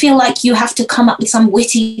know, don't feel like you have to come up with some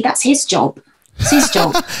witty, that's his job. It's his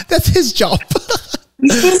job. That's his job.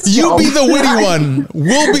 It's his you job. be the witty one.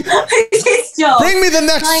 We'll be. It's his job. Bring me the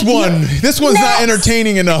next one. This one's not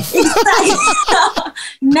entertaining enough.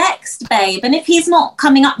 Next, babe. And if he's not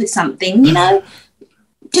coming up with something, you know,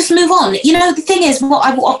 just move on. You know, the thing is, what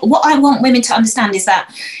I want women to understand is that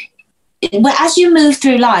as you move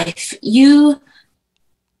through life, you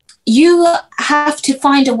have to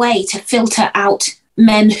find a way to filter out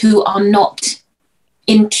men who are not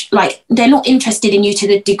they're not interested in you to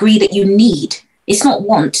the degree that you need. It's not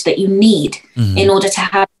want that you need in order to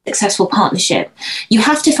have a successful partnership. You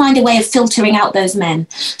have to find a way of filtering out those men.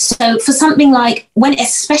 So for something like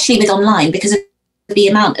especially with online, because of the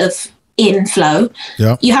amount of inflow,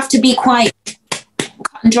 you have to be quite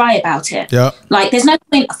cut and dry about it. Yeah. Like, there's no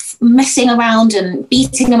point messing around and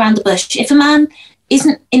beating around the bush. If a man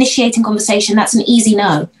isn't initiating conversation, that's an easy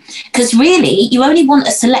no. Because really, you only want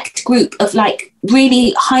a select group of like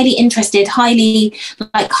really highly interested,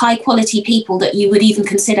 high quality people that you would even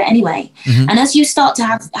consider anyway. And as you start to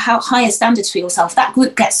have higher standards for yourself, that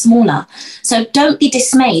group gets smaller. So don't be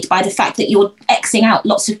dismayed by the fact that you're Xing out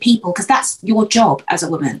lots of people, because that's your job as a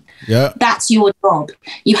woman. Yeah, that's your job.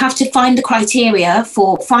 You have to find the criteria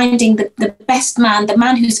for finding the best man, the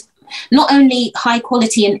man who's not only high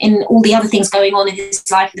quality in all the other things going on in his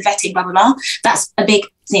life, the vetting, blah, blah, blah. That's a big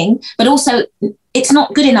thing. But also, it's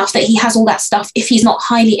not good enough that he has all that stuff if he's not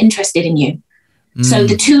highly interested in you. So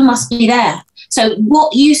the two must be there. So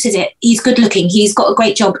what use is it? He's good looking. He's got a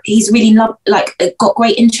great job. He's really got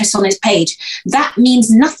great interests on his page. That means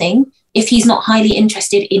nothing if he's not highly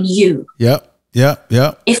interested in you. Yep.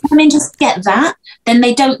 If women just get that, then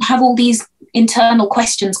they don't have all these internal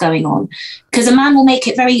questions going on, because a man will make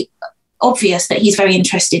it very obvious that he's very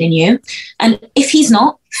interested in you. And if he's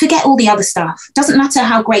not, forget all the other stuff. Doesn't matter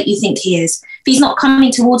how great you think he is. If he's not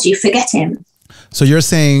coming towards you, forget him. So you're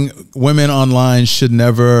saying women online should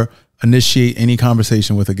never initiate any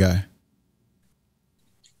conversation with a guy?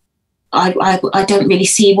 I don't really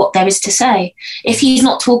see what there is to say. If he's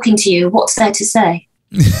not talking to you, what's there to say?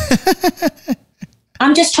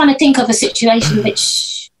 I'm just trying to think of a situation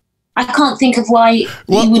which I can't think of why you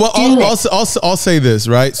would do it. I'll say this,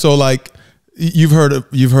 right? So like you've heard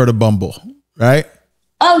of Bumble, right?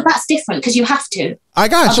 Oh, that's different because you have to. I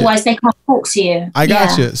got you. Otherwise, they can't talk to you. I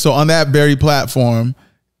got you. So on that very platform,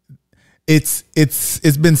 it's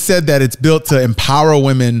been said that it's built to empower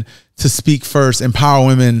women to speak first, empower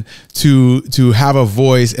women to have a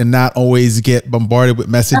voice and not always get bombarded with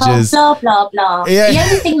messages. Oh, blah, blah, blah. Yeah. The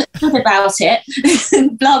only thing that's good about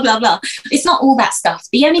it, blah, blah, blah. It's not all that stuff.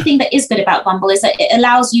 The only thing that is good about Bumble is that it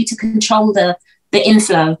allows you to control the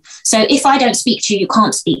inflow. So if I don't speak to you, you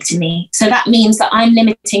can't speak to me. So that means that I'm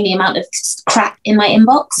limiting the amount of crap in my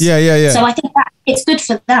inbox. Yeah. So I think that it's good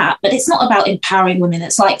for that, but it's not about empowering women.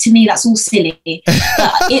 It's like, to me, that's all silly.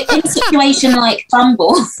 But in a situation like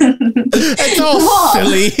Bumble, it's all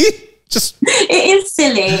silly. It is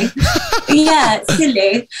silly. Yeah, it's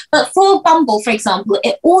silly. But for Bumble, for example,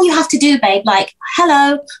 all you have to do, babe, like,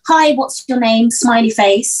 hello, hi, what's your name? Smiley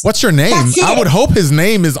face. What's your name? I would hope his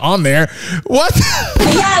name is on there. What?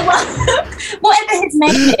 Yeah, well, whatever his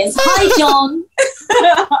name is. Hi, John.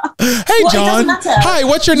 Hey, John. Hi,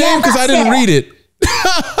 what's your name? Because I didn't read it.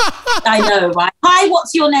 I know, right? Hi,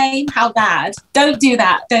 what's your name? How bad? Don't do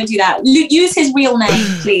that. Don't do that. Use his real name,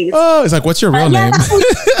 please. Oh, it's like, what's your real name? That's all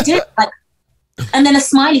you do. Like, and then a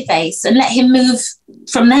smiley face, and let him move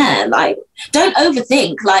from there. Like, don't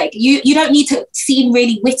overthink. Like, you don't need to seem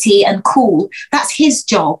really witty and cool. That's his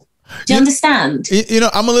job. Do you understand? You know,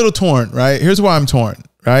 I'm a little torn, right? Here's why I'm torn,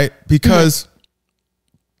 right? Because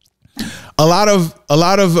a lot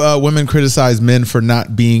of women criticize men for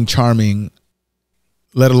not being charming,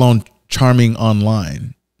 let alone charming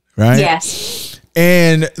online, right? Yes.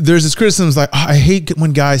 And there's this criticism like, oh, I hate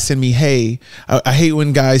when guys send me hey. I hate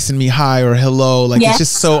when guys send me hi or hello. Like, it's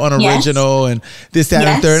just so unoriginal and this, that,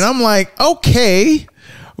 and third. And I'm like, okay.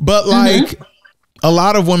 But like a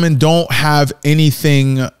lot of women don't have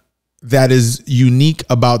anything that is unique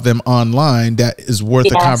about them online that is worth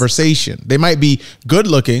a conversation. They might be good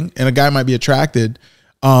looking and a guy might be attracted.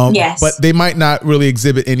 But they might not really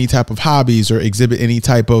exhibit any type of hobbies or exhibit any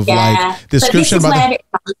type of like description about where it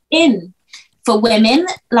comes in for women.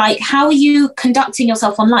 Like, how are you conducting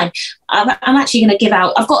yourself online? I'm actually going to give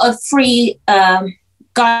out, I've got a free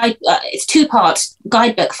guide, it's 2-part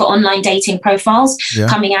guidebook for online dating profiles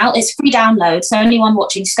coming out. It's free download, so anyone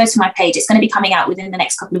watching, just go to my page. It's going to be coming out within the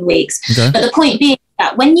next couple of weeks. But the point being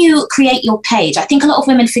that when you create your page, I think a lot of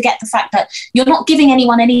women forget the fact that you're not giving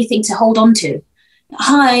anyone anything to hold on to.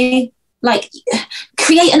 Hi, like,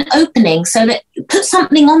 create an opening so that, put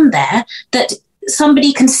something on there that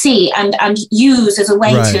somebody can see and use as a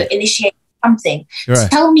way to initiate something. So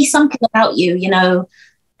tell me something about you, you know,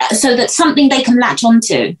 so that something they can latch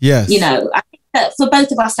onto. Yes. You know, I think that for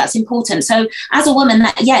both of us, that's important. So as a woman,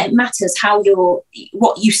 that, it matters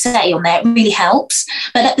what you say on there. It really helps.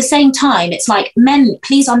 But at the same time, it's like, men,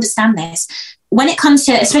 please understand this. When it comes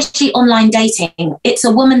to, especially online dating, it's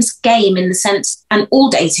a woman's game in the sense, and all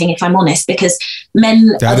dating, if I'm honest, because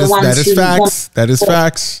men are the ones who facts. That is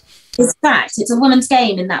facts. It's fact. It's a woman's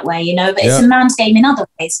game in that way, you know, but it's a man's game in other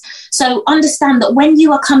ways. So understand that when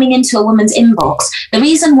you are coming into a woman's inbox, the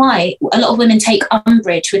reason why a lot of women take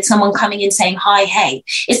umbrage with someone coming in saying hi, hey,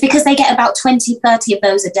 is because they get about 20, 30 of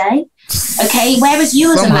those a day. Okay. Whereas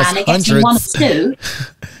you as a man are getting 1 or 2,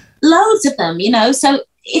 loads of them, you know. So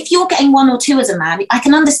if you're getting 1 or 2 as a man, I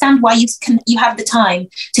can understand why you have the time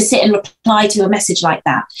to sit and reply to a message like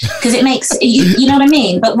that, because it makes you know what I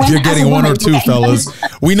mean. But when you're getting 1 or 2, fellas,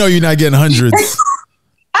 we know you're not getting hundreds.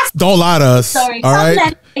 Don't lie to us. Sorry, all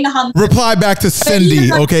right. Reply back to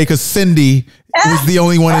Cindy, okay? Because Cindy is the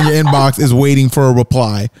only one in your inbox is waiting for a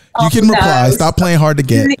reply. You can reply. Stop playing hard to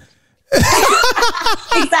get.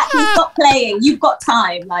 Exactly. Stop playing. You've got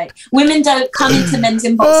time. Like, women don't come into men's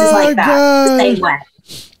inboxes like that the same way.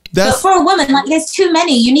 But for a woman, like, there's too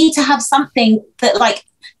many. You need to have something that like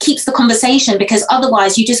keeps the conversation, because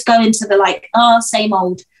otherwise you just go into the like, same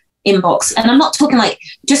old inbox. And I'm not talking like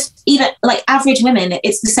just even like average women.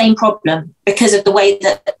 It's the same problem because of the way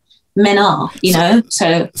that men are, you know.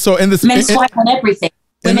 So in this, men swipe on everything.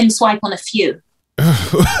 Women swipe on a few.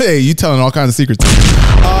 Hey, you telling all kinds of secrets.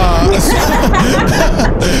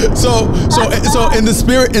 So in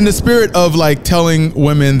the spirit of like telling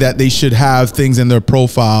women that they should have things in their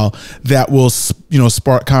profile that will,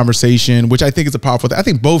 spark conversation, which I think is a powerful thing. I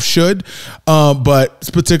think both should, but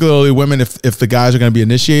particularly women if the guys are going to be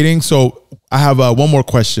initiating. So I have one more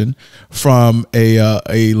question from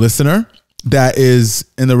a listener that is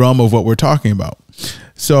in the realm of what we're talking about.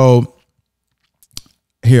 So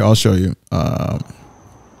here, I'll show you.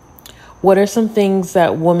 What are some things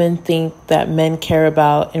that women think that men care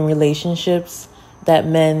about in relationships that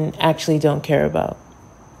men actually don't care about?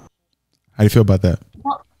 How do you feel about that?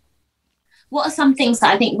 What are some things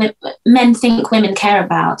that I think men think women care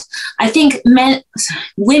about? I think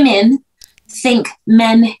women think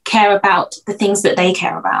men care about the things that they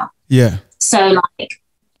care about. Yeah. So like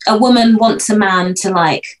a woman wants a man to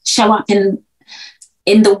like show up in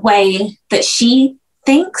the way that she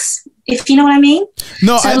thinks, if you know what I mean.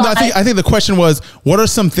 No, so I think the question was, what are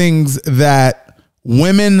some things that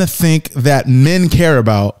women think that men care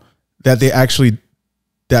about that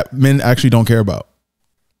men actually don't care about?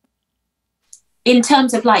 In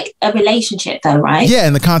terms of like a relationship though, right? Yeah,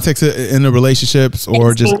 in the context of, in the relationships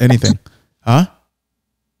or just anything. Huh?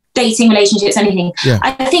 Dating, relationships, anything. Yeah.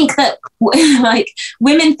 I think that like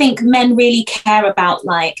women think men really care about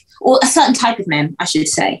like, or a certain type of men, I should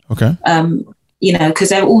say. Okay. Because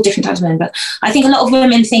they're all different types of men, but I think a lot of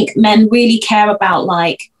women think men really care about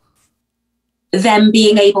like them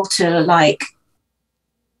being able to like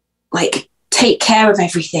take care of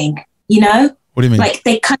everything, What do you mean? Like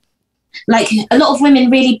they kind of, like a lot of women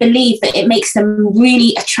really believe that it makes them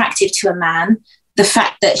really attractive to a man, the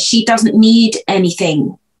fact that she doesn't need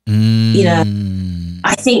anything,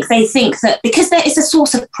 I think they think that because there is a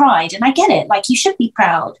source of pride, and I get it, like you should be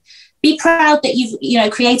proud. Be proud that you've,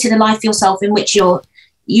 created a life for yourself in which you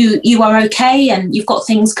are okay and you've got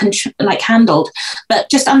things handled. But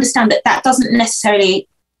just understand that doesn't necessarily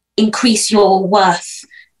increase your worth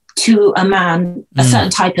to a man, a certain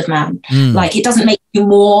type of man. Like it doesn't make you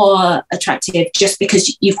more attractive just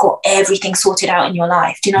because you've got everything sorted out in your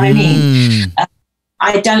life. Do you know what I mean?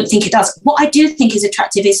 I don't think it does. What I do think is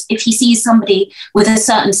attractive is if he sees somebody with a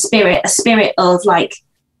certain spirit, a spirit of like,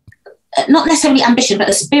 not necessarily ambition, but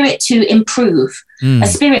a spirit to improve, a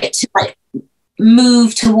spirit to like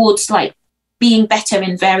move towards like being better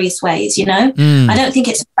in various ways, I don't think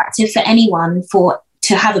it's attractive for anyone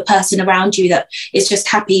to have a person around you that is just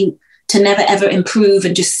happy to never ever improve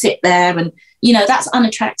and just sit there and, that's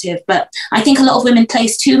unattractive. But I think a lot of women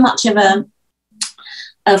place too much of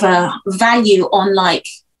a value on like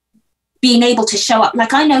being able to show up.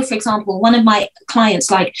 Like I know, for example, one of my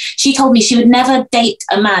clients, like she told me she would never date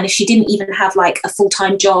a man if she didn't even have like a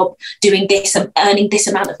full-time job doing this and earning this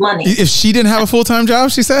amount of money. If she didn't have a full-time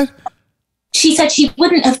job, she said she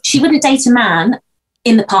wouldn't date a man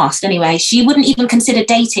in the past anyway. She wouldn't even consider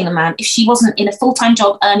dating a man if she wasn't in a full-time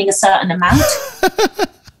job earning a certain amount.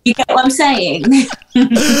 You get what I'm saying?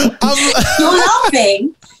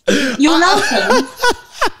 You're laughing.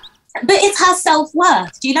 But it's her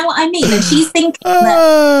self-worth. Do you know what I mean? And she's thinking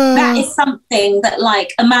that is something that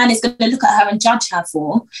like a man is going to look at her and judge her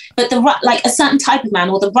for. But a certain type of man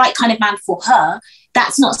or the right kind of man for her,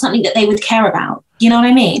 that's not something that they would care about. You know what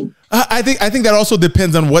I mean? I think that also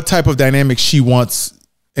depends on what type of dynamic she wants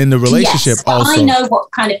in the relationship. Yes, also, I know what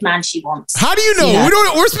kind of man she wants. How do you know?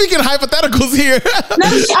 We're speaking hypotheticals here. No,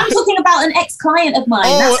 I'm talking about an ex-client of mine.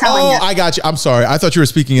 That's how I know. I got you. I'm sorry. I thought you were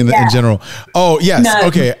speaking in general. Oh, yes. No.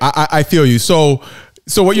 Okay. I feel you. So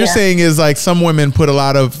what you're saying is like some women put a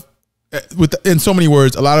lot of, in so many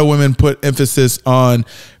words, a lot of women put emphasis on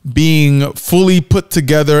being fully put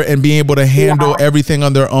together and being able to handle everything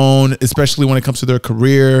on their own, especially when it comes to their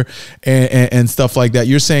career and stuff like that.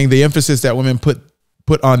 You're saying the emphasis that women put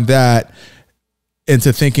on that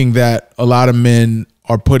into thinking that a lot of men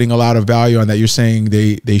are putting a lot of value on that. You're saying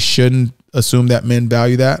they shouldn't assume that men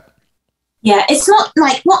value that? Yeah, it's not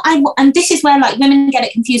like and this is where like women get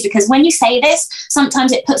it confused, because when you say this,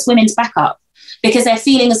 sometimes it puts women's back up because they're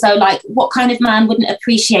feeling as though like, what kind of man wouldn't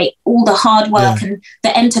appreciate all the hard work and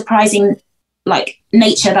the enterprising like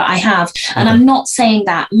nature that I have? And I'm not saying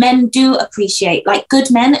that. Men do appreciate, like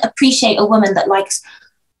good men appreciate a woman that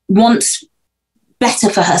wants better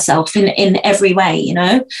for herself in every way,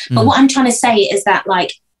 But what I'm trying to say is that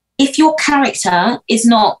like, if your character is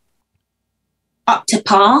not up to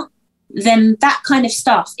par, then that kind of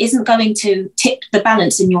stuff isn't going to tip the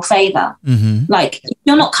balance in your favor. Like if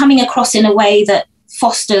you're not coming across in a way that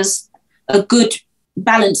fosters a good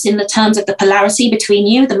balance in the terms of the polarity between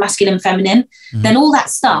you, the masculine and feminine, then all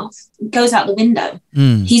that stuff goes out the window.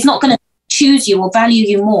 He's not going to choose you or value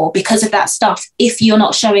you more because of that stuff if you're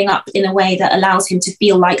not showing up in a way that allows him to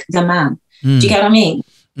feel like the man. Do you get what I mean?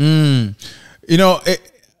 You know,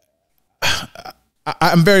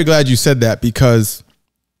 I'm very glad you said that, because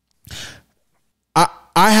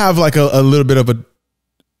I have like a little bit of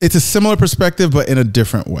it's a similar perspective, but in a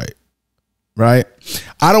different way, right?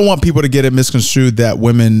 I don't want people to get it misconstrued that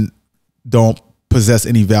women don't possess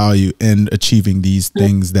any value in achieving these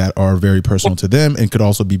things that are very personal to them and could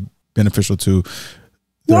also be beneficial to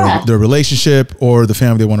their relationship or the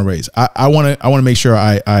family they want to raise. I want to make sure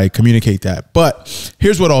I communicate that. But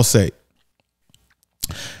here's what I'll say.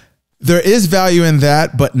 There is value in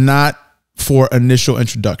that, but not for initial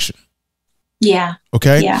introduction. Yeah.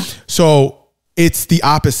 Okay. Yeah. So it's the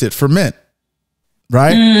opposite for men,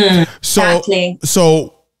 right? Exactly.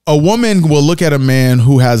 So a woman will look at a man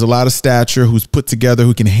who has a lot of stature, who's put together,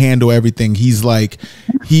 who can handle everything. He's like,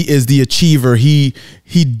 he is the achiever. He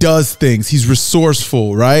does things. He's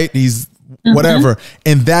resourceful, right? He's whatever.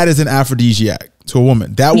 And that is an aphrodisiac to a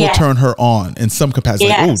woman. That will turn her on in some capacity.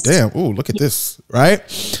 Like, oh, damn. Oh, look at this. Right.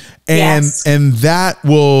 And that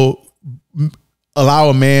will allow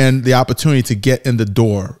a man the opportunity to get in the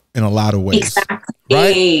door in a lot of ways.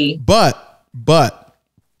 Exactly. Right. But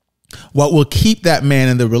what will keep that man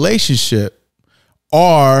in the relationship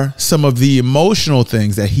are some of the emotional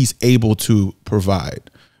things that he's able to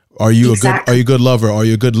provide. Are you a good lover? Are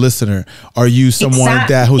you a good listener? Are you someone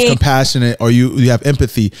who's compassionate? Are you have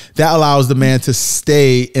empathy? That allows the man to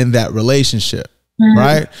stay in that relationship,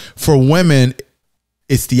 right? For women,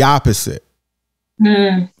 it's the opposite.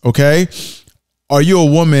 Okay? Are you a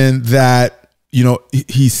woman that, you know,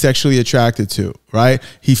 he's sexually attracted to, right?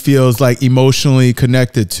 He feels like emotionally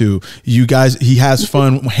connected to you guys. He has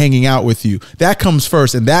fun hanging out with you. That comes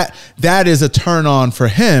first. And that is a turn on for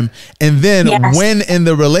him. And then when in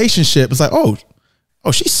the relationship, it's like, oh,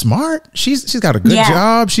 she's smart. She's got a good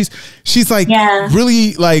job. She's like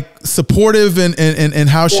really like supportive and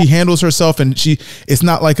how she handles herself. And it's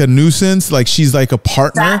not like a nuisance. Like she's like a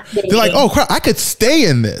partner. They're like, oh crap, I could stay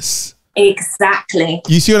in this. Exactly.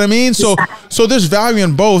 You see what I mean? So there's value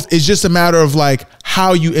in both. It's just a matter of like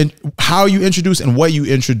how you introduce and what you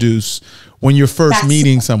introduce when you're first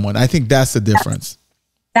meeting someone. I think that's the difference.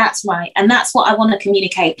 That's right. And that's what I want to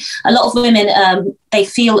communicate. A lot of women, they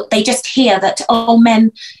just hear that,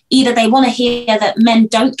 men, either they want to hear that men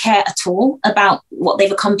don't care at all about what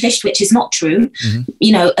they've accomplished, which is not true.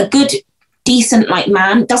 You know, a good, decent like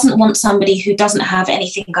man doesn't want somebody who doesn't have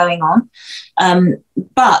anything going on.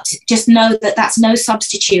 But just know that that's no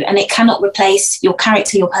substitute, and it cannot replace your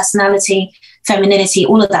character, your personality, femininity,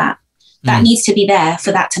 all of that. That needs to be there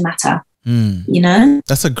for that to matter. You know?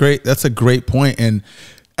 That's a great point. And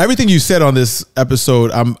everything you said on this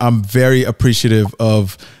episode, I'm very appreciative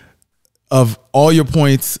of all your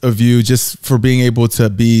points of view, just for being able to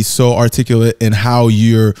be so articulate in how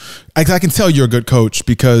I can tell you're a good coach,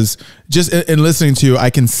 because just in listening to you, I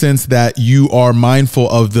can sense that you are mindful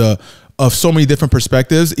of so many different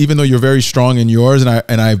perspectives, even though you're very strong in yours.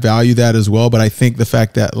 And I value that as well. But I think the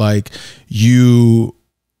fact that like you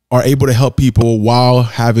are able to help people while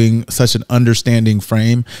having such an understanding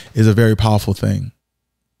frame is a very powerful thing.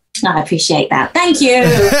 I appreciate that. Thank you.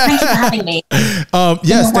 Thank you for having me.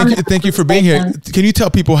 Yes, thank you for being here. Can you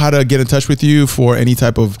tell people how to get in touch with you for any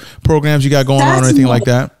type of programs you got going on or anything like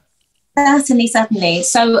that? Certainly.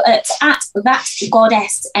 So it's at That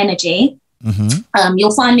Goddess Energy.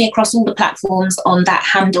 You'll find me across all the platforms on that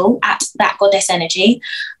handle, at That Goddess Energy.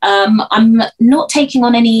 I'm not taking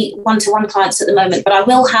on any one-to-one clients at the moment, but I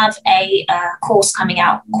will have a course coming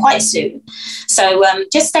out quite soon. So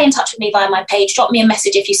just stay in touch with me via my page. Drop me a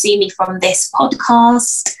message if you see me from this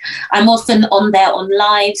podcast. I'm often on there on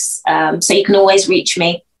lives, so you can always reach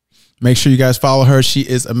me. Make sure you guys follow her. She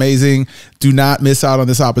is amazing. Do not miss out on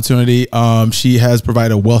this opportunity. She has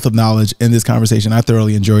provided a wealth of knowledge in this conversation. I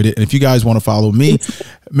thoroughly enjoyed it. And if you guys want to follow me,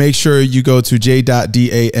 make sure you go to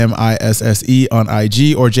j.damisse on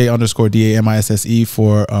IG or j_damisse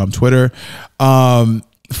for Twitter.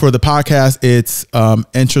 For the podcast, it's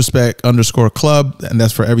Introspect _Club. And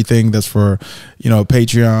that's for everything. That's for,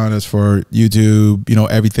 Patreon. That's for YouTube,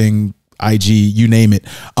 everything. IG, you name it.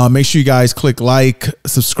 Make sure you guys click like,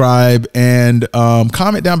 subscribe, and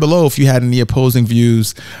comment down below if you had any opposing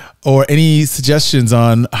views or any suggestions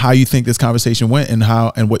on how you think this conversation went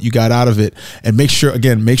and what you got out of it. And make sure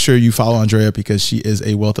you follow Andrea, because she is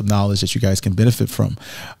a wealth of knowledge that you guys can benefit from.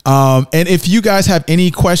 And if you guys have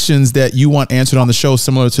any questions that you want answered on the show,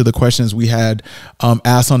 similar to the questions we had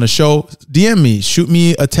asked on the show, DM me, shoot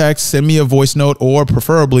me a text, send me a voice note, or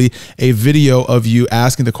preferably a video of you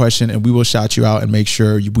asking the question, and we will shout you out and make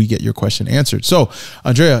sure we get your question answered. So,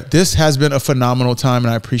 Andrea, this has been a phenomenal time,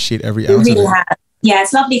 and I appreciate every ounce of it. Yeah,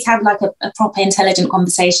 it's lovely to have like a proper intelligent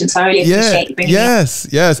conversation. So I really appreciate you bringing me.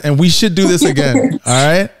 Yes. And we should do this again. All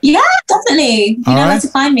right? Yeah, definitely. You know where to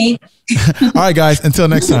find me. All right, guys. Until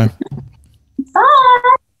next time.